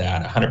believe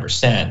that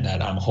 100%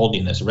 that I'm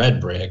holding this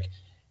red brick.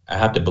 I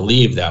have to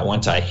believe that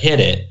once I hit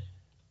it,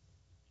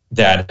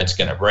 that it's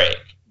going to break.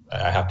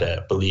 I have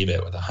to believe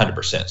it with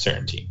 100%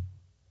 certainty.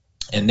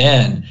 And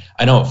then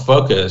I don't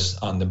focus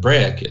on the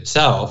brick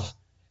itself,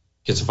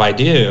 because if I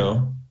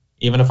do,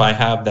 even if I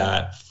have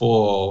that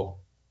full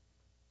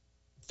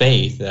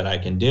faith that I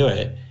can do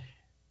it,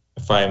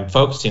 if I'm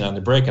focusing on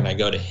the brick and I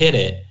go to hit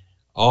it,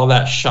 all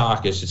that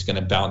shock is just going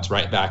to bounce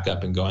right back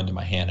up and go into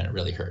my hand, and it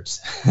really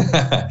hurts.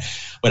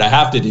 What I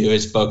have to do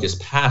is focus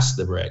past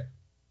the brick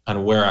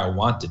on where I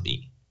want to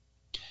be.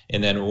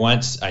 And then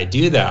once I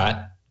do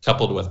that,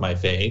 coupled with my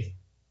faith,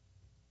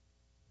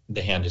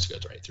 the hand just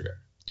goes right through it.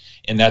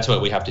 And that's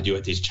what we have to do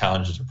with these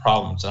challenges or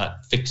problems,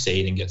 not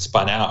fixate and get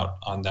spun out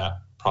on that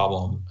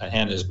problem at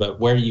hand,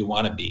 but where do you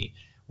want to be?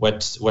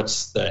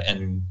 What's the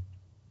end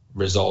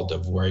result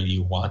of where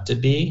you want to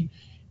be?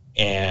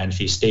 And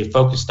if you stay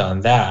focused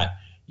on that,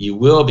 you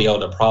will be able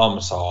to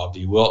problem solve.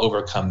 You will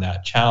overcome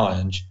that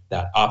challenge,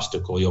 that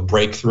obstacle. You'll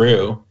break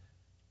through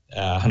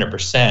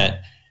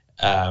 100%.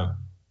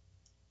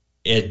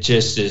 It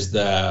just is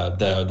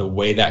the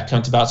way that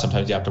comes about.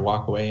 Sometimes you have to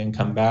walk away and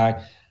come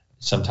back.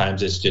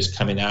 Sometimes it's just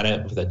coming at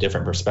it with a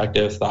different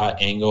perspective,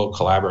 thought, angle,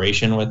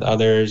 collaboration with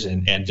others.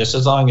 And just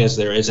as long as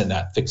there isn't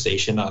that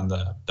fixation on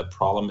the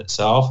problem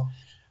itself,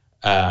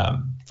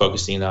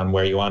 focusing on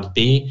where you want to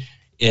be,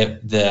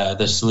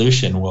 the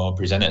solution will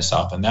present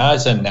itself. And that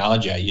is an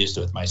analogy I used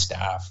with my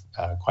staff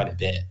quite a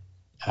bit,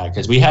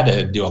 because we had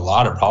to do a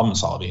lot of problem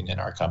solving in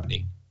our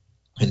company,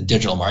 in a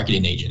digital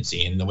marketing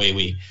agency. And the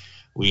way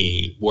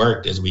we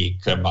worked is we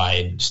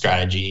combined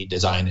strategy,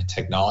 design, and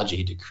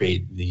technology to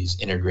create these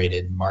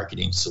integrated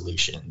marketing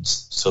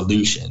solutions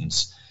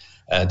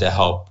to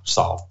help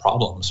solve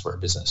problems for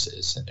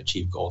businesses and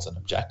achieve goals and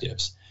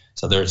objectives.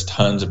 So there's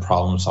tons of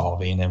problem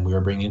solving, and we were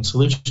bringing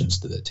solutions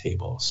to the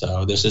table.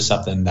 So this is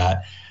something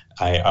that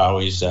I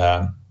always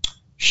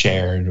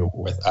shared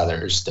with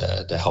others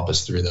to help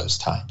us through those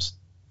times.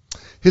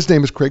 His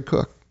name is Craig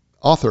Cook,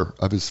 author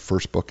of his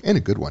first book, and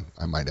a good one,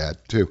 I might add,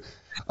 too.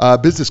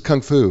 Business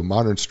Kung Fu,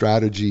 Modern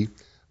Strategy,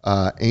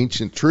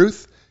 Ancient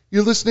Truth.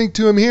 You're listening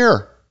to him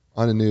here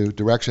on A New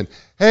Direction.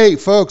 Hey,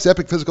 folks,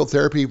 Epic Physical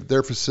Therapy,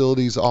 their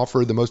facilities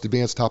offer the most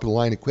advanced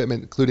top-of-the-line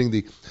equipment, including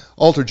the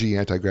Ultra-G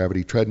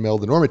anti-gravity treadmill,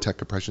 the Normatec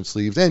compression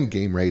sleeves, and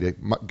Game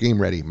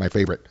Ready, my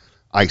favorite,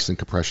 ice and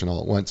compression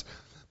all at once.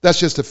 That's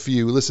just a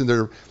few. Listen,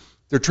 they're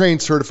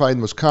trained, certified, in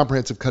the most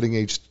comprehensive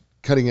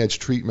cutting-edge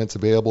treatments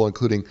available,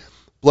 including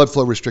blood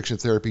flow restriction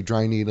therapy,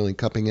 dry needling,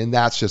 cupping, and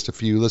that's just a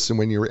few. Listen,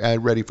 when you're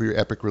ready for your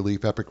epic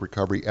relief, epic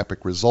recovery,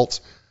 epic results,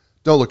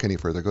 don't look any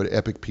further. Go to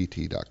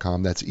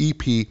epicpt.com. That's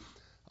EPICPT.com.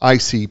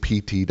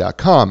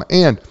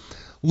 And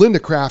Linda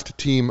Craft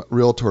Team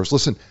Realtors.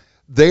 Listen,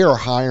 they are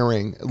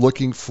hiring,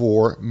 looking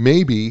for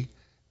maybe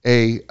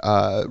a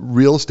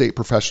real estate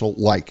professional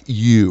like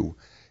you.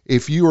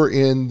 If you are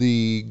in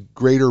the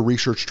greater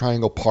Research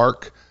Triangle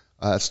Park,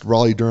 it's the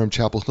Raleigh-Durham,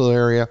 Chapel Hill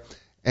area,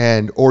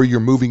 or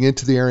you're moving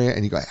into the area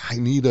and you go,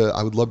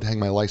 I would love to hang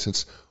my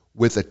license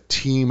with a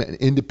team, an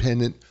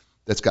independent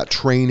that's got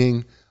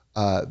training,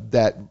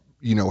 that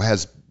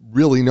has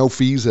really no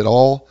fees at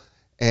all,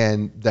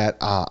 and that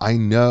I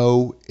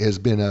know has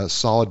been a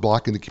solid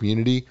block in the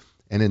community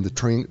and in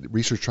the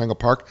Research Triangle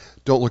Park.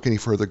 Don't look any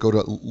further. Go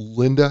to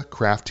Linda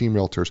Craft Team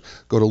Realtors.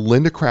 Go to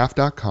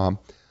lindacraft.com.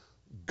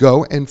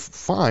 Go and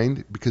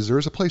find, because there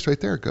is a place right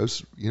there. It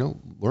goes,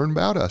 learn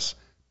about us.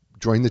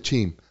 Join the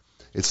team.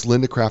 It's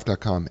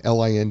lindacraft.com,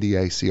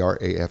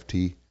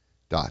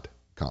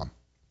 lindacraft.com.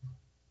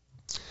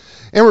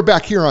 And we're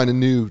back here on A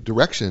New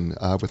Direction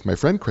with my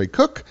friend Craig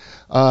Cook.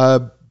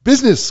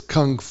 Business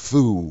Kung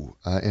Fu,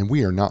 and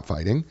we are not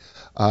fighting.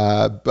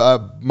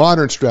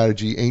 Modern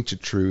Strategy,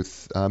 Ancient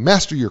Truth,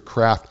 Master Your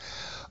Craft.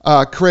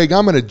 Craig,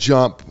 I'm going to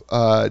jump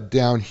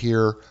down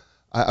here.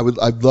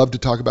 I'd love to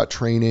talk about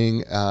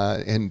training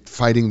and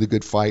fighting the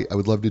good fight. I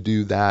would love to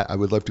do that. I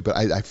would love to, but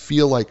I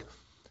feel like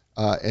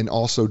and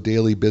also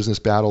daily business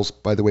battles.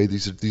 By the way,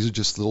 these are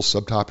just little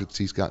subtopics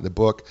he's got in the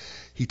book.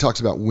 He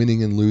talks about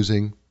winning and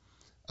losing,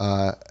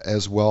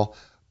 as well.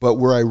 But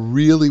where I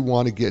really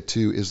want to get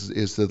to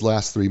is the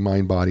last three: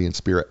 mind, body, and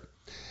spirit.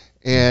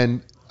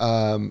 And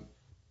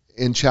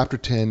in chapter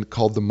 10,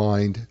 called the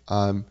mind,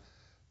 and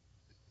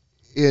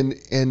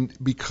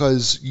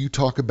because you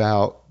talk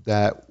about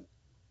that,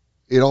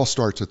 it all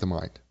starts with the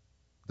mind.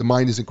 The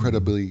mind is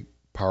incredibly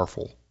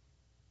powerful,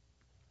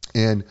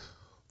 and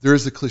there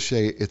is a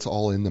cliche: it's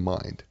all in the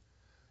mind,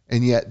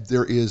 and yet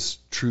there is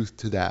truth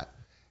to that.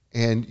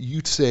 And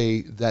you'd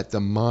say that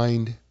the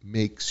mind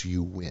makes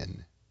you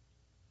win.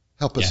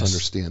 Help us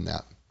understand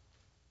that.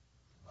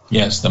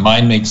 Yes, the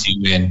mind makes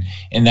you win.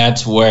 And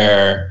that's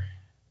where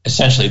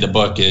essentially the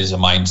book is a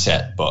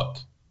mindset book,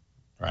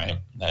 right?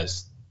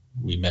 As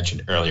we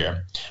mentioned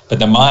earlier. But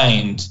the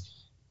mind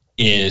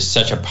is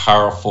such a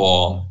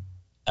powerful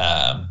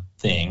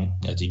thing,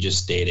 as you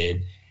just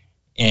stated.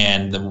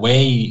 And the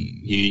way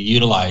you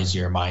utilize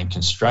your mind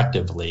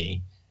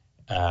constructively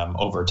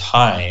over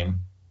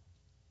time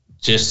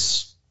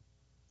just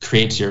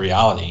creates your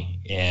reality.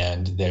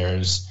 And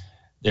there's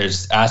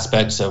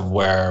aspects of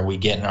where we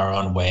get in our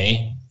own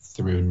way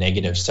through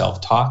negative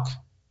self-talk,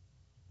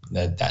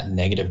 that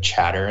negative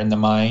chatter in the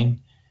mind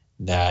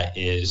that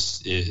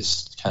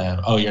is kind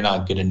of, oh, you're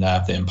not good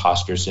enough, the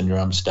imposter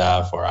syndrome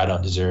stuff, or I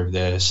don't deserve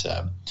this.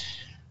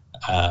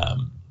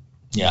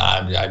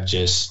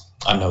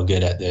 I'm no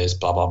good at this,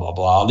 blah, blah, blah,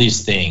 blah, all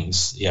these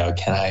things,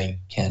 can I,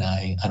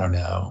 I don't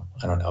know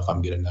if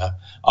I'm good enough,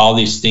 all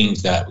these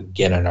things that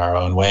get in our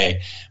own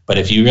way. But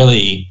if you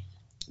really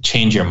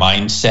change your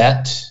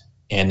mindset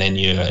and then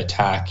you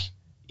attack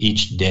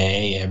each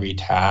day, every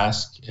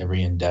task,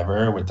 every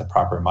endeavor with the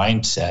proper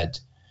mindset,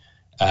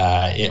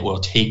 it will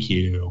take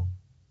you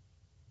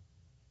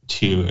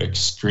to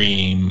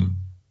extreme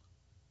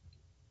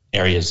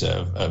areas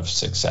of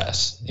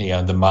success.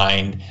 The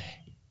mind,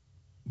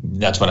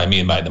 that's what I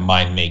mean by the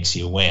mind makes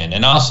you win.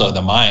 And also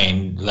the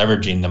mind,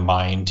 leveraging the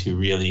mind to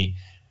really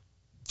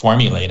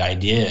formulate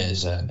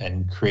ideas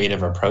and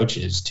creative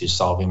approaches to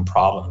solving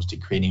problems, to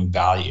creating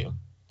value.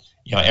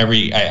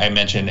 I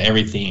mentioned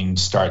everything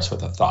starts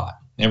with a thought.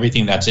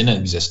 Everything that's in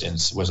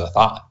existence was a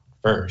thought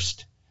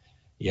first.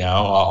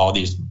 All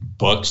these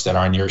books that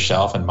are on your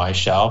shelf and my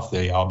shelf,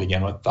 they all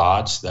begin with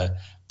thoughts. The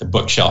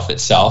bookshelf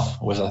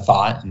itself was a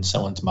thought in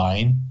someone's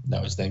mind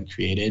that was then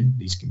created.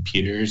 These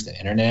computers, the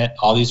internet,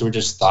 all these were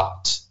just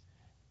thoughts.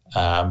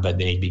 But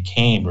they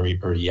became a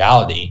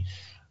reality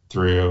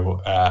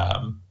through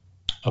a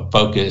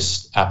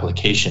focused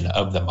application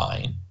of the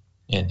mind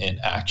in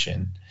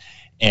action.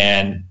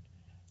 And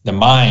the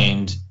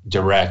mind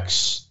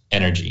directs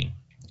energy.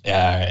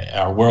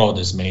 Our world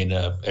is made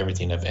of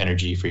everything of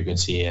energy,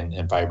 frequency,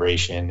 and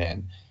vibration.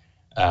 And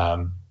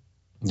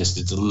this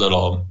is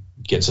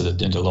gets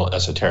into a little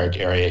esoteric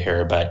area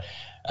here, but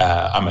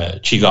I'm a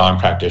Qigong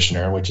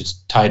practitioner, which is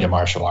tied to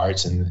martial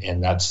arts,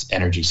 and that's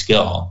energy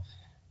skill.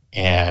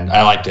 And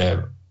I like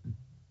to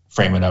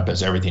frame it up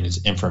as everything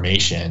is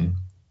information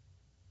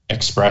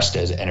expressed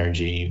as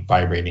energy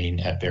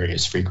vibrating at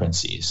various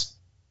frequencies.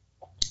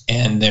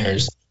 And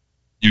there's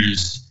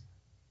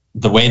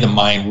the way the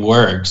mind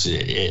works,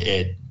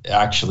 it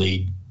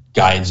actually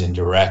guides and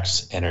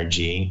directs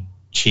energy,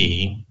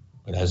 qi,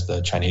 as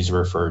the Chinese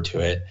refer to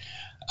it,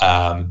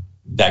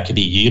 that could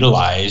be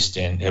utilized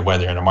in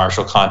whether in a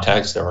martial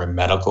context or a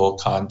medical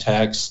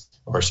context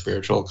or a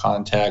spiritual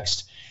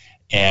context,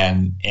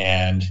 and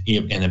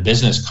in a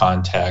business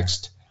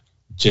context,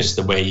 just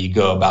the way you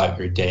go about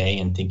your day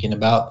and thinking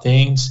about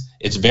things,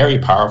 it's very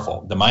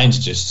powerful. The mind's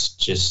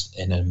just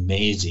an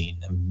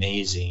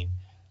amazing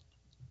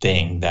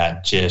thing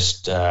that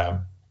just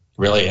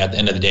really at the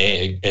end of the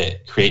day,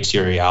 it creates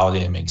your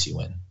reality and makes you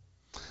win.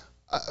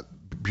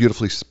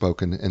 Beautifully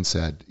spoken and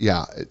said.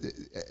 Yeah,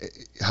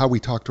 how we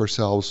talk to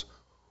ourselves,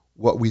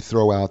 what we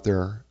throw out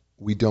there,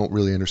 we don't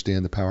really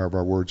understand the power of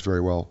our words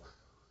very well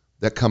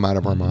that come out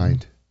of our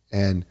mind.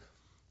 And,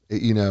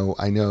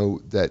 I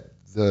know that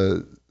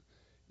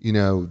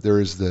there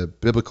is the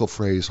biblical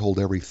phrase, hold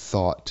every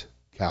thought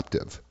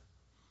captive.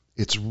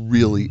 It's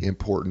really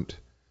important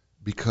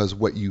because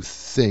what you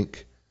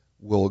think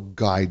will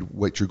guide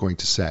what you're going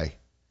to say.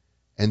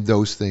 And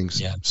those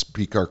things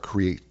speak or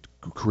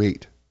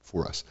create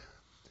for us.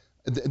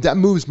 That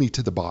moves me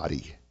to the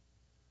body,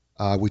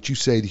 which you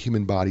say the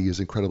human body is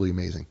incredibly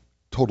amazing.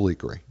 Totally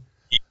agree.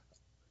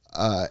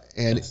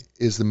 And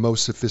is the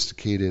most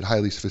sophisticated,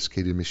 highly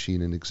sophisticated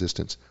machine in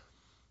existence.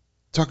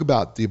 Talk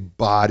about the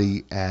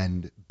body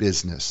and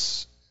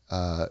business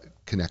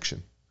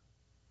connection.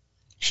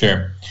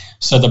 Sure.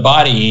 So the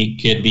body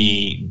could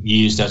be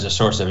used as a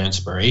source of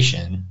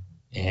inspiration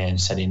in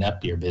setting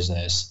up your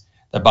business.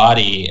 The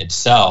body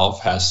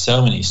itself has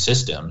so many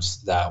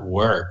systems that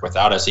work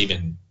without us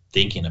even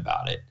thinking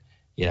about it.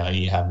 You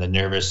have the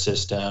nervous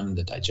system,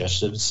 the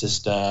digestive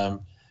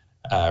system,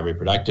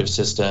 reproductive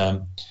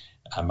system,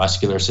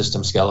 muscular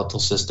system, skeletal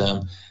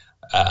system,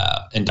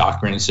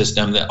 endocrine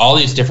system, all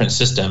these different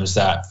systems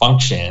that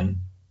function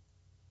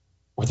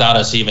without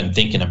us even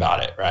thinking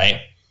about it,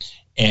 right?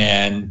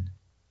 And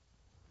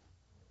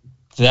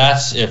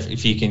that's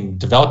if you can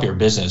develop your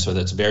business with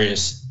its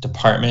various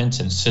departments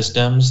and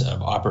systems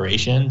of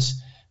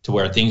operations to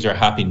where things are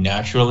happening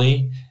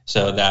naturally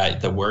so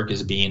that the work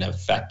is being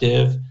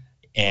effective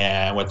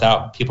and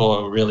without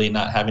people really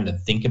not having to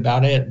think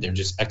about it, they're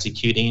just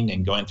executing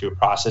and going through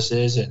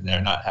processes and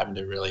they're not having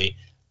to really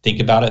think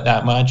about it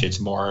that much. It's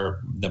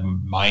more the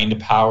mind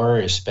power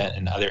is spent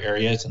in other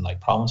areas and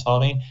like problem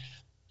solving,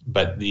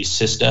 but these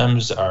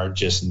systems are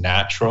just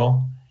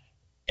natural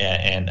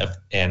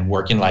and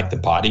working like the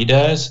body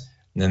does,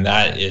 then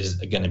that is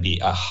going to be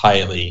a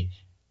highly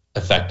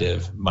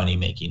effective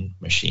money-making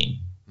machine.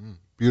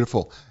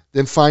 Beautiful.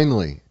 Then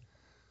finally,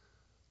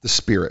 the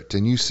spirit.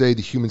 And you say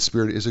the human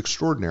spirit is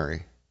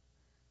extraordinary.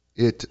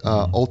 It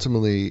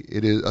ultimately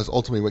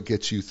what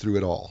gets you through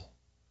it all.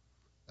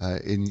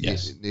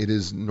 Yes. It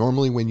is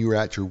normally when you're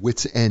at your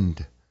wit's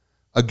end,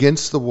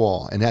 against the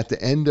wall, and at the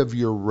end of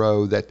your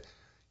row, that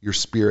your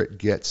spirit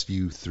gets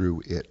you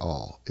through it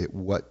all.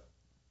 What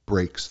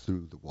breaks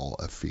through the wall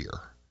of fear.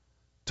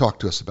 Talk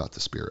to us about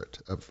the spirit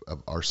of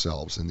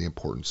ourselves and the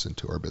importance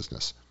into our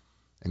business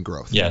and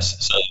growth.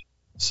 Yes.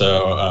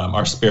 So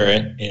our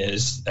spirit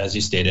is, as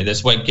you stated,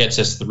 is what gets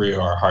us through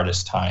our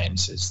hardest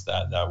times. It's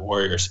the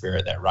warrior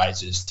spirit that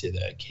rises to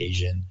the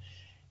occasion.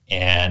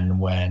 And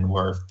when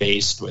we're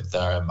faced with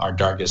our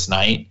darkest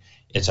night,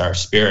 it's our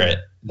spirit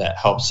that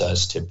helps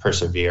us to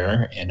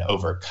persevere and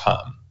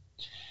overcome.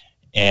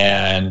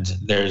 And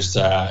there's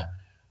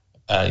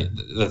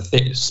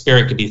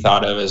spirit could be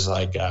thought of as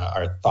like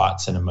our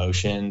thoughts and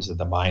emotions,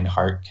 the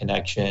mind-heart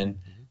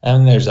connection.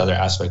 And there's other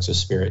aspects of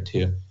spirit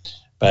too.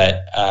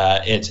 But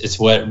it's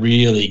what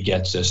really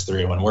gets us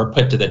through. When we're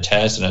put to the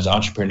test, and as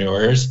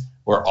entrepreneurs,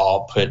 we're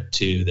all put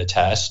to the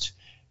test.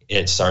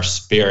 It's our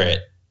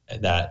spirit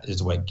that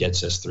is what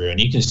gets us through. And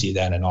you can see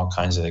that in all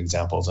kinds of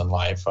examples in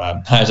life.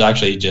 I was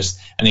actually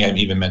I think I've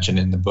even mentioned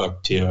in the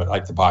book too,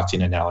 like the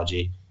boxing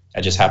analogy.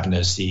 I just happened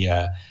to see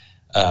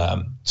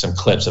some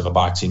clips of a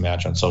boxing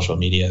match on social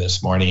media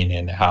this morning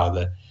and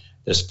how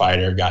this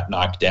fighter got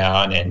knocked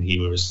down and he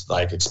was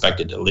like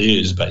expected to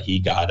lose, but he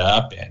got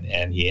up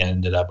and he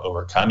ended up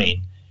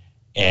overcoming.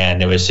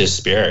 And it was his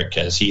spirit,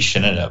 because he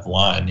shouldn't have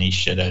won. He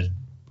should have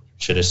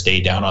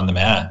stayed down on the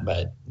mat,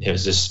 but it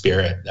was his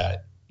spirit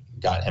that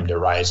got him to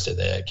rise to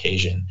the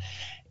occasion.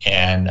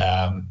 And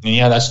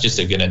that's just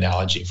a good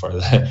analogy for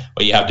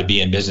what you have to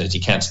be in business. You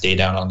can't stay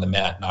down on the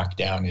mat, knocked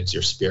down. It's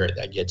your spirit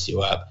that gets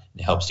you up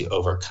and helps you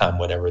overcome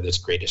whatever this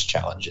greatest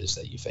challenge is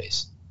that you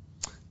face.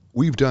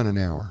 We've done an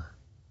hour.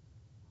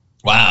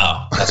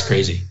 Wow, that's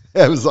crazy.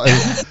 This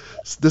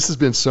has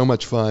been so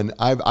much fun.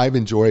 I've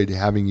enjoyed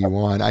having you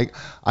on.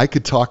 I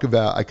could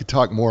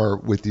talk more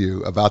with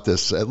you about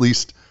this at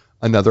least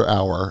another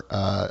hour,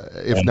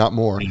 if not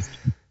more.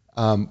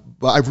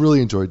 But I've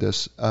really enjoyed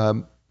this.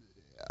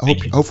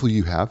 Hopefully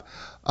you have.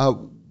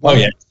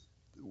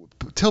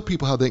 Tell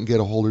people how they can get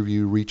a hold of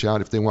you, reach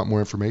out if they want more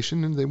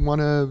information and they want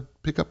to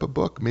pick up a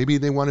book. Maybe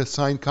they want a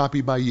signed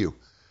copy by you.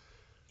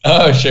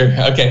 Oh, sure.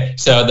 Okay.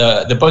 So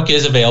the book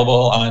is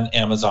available on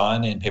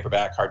Amazon in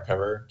paperback,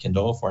 hardcover,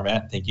 Kindle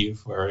format. Thank you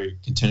for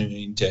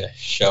continuing to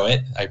show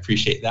it. I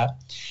appreciate that.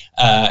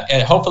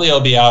 And hopefully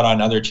it'll be out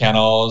on other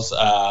channels.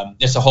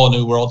 It's a whole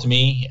new world to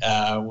me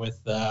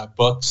with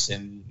books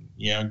and,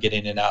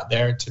 getting it out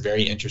there. It's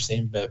very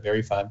interesting, but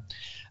very fun.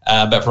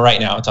 But for right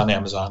now, it's on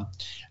Amazon.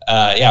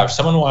 If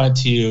someone wanted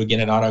to get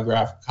an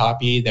autographed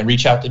copy, then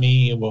reach out to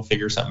me. We'll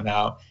figure something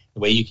out. The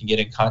way you can get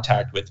in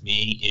contact with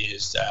me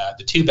is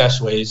the two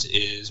best ways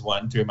is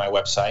one through my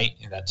website,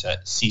 and that's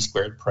at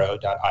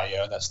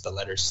csquaredpro.io. That's the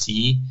letter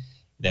C,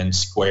 then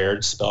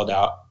squared spelled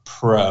out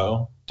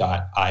pro.io.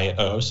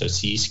 So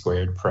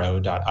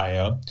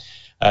csquaredpro.io.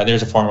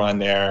 There's a form on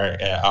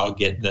there. I'll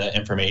get the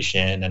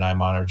information and I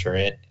monitor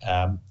it.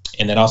 And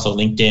then also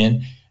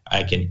LinkedIn.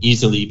 I can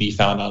easily be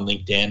found on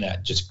LinkedIn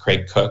at just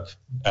Craig Cook,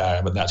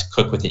 but that's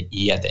Cook with an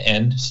E at the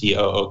end,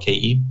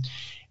 COOKE.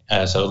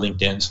 So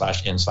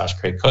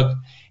LinkedIn/in/Craig Cook.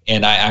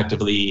 And I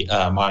actively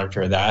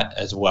monitor that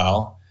as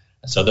well.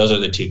 So those are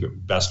the two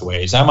best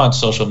ways. I'm on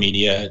social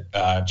media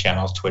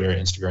channels, Twitter,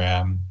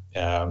 Instagram,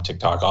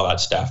 TikTok, all that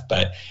stuff.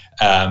 But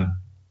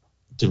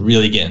to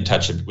really get in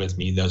touch with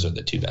me, those are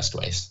the two best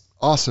ways.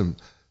 Awesome.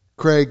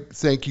 Craig,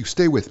 thank you.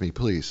 Stay with me,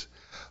 please.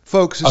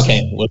 Folks, this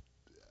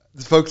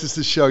is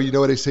the show. You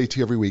know what I say to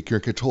you every week. You're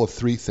in control of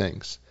three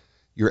things: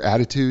 your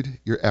attitude,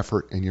 your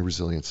effort, and your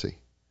resiliency.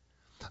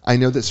 I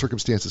know that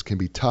circumstances can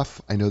be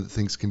tough. I know that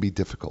things can be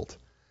difficult.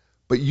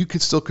 But you can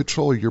still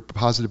control your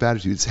positive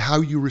attitude. It's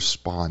how you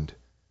respond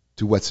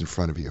to what's in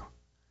front of you.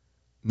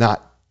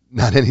 Not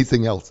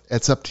anything else.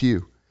 It's up to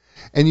you.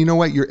 And you know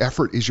what? Your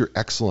effort is your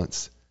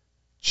excellence.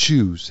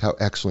 Choose how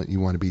excellent you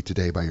want to be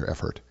today by your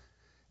effort.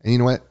 And you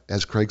know what?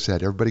 As Craig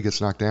said, everybody gets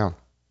knocked down.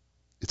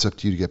 It's up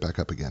to you to get back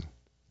up again.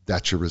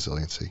 That's your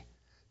resiliency.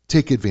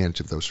 Take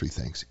advantage of those three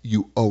things.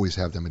 You always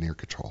have them in your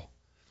control.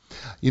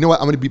 You know what?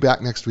 I'm going to be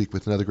back next week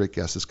with another great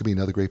guest. It's going to be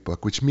another great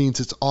book, which means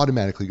it's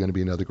automatically going to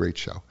be another great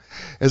show.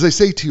 As I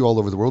say to you all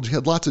over the world, you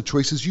had lots of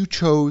choices. You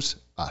chose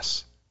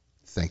us.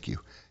 Thank you.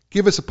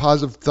 Give us a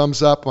positive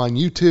thumbs up on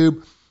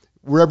YouTube.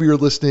 wherever you're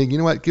listening, you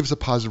know what? Give us a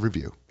positive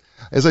review.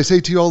 As I say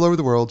to you all over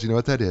the world, you know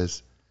what that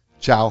is.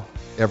 Ciao,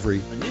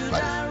 everybody.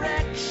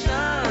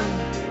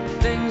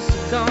 Things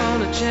are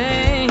gonna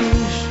change.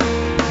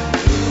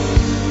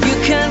 You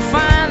can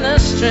find the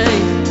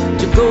strength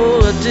to go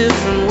a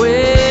different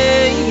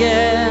way,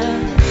 yeah.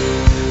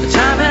 The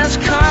time has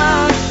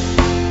come.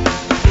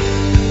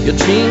 Your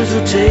dreams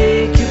will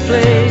take you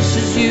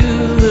places you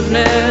have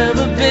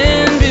never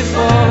been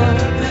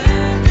before.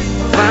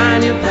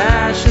 Find your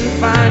passion,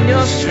 find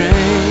your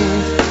strength.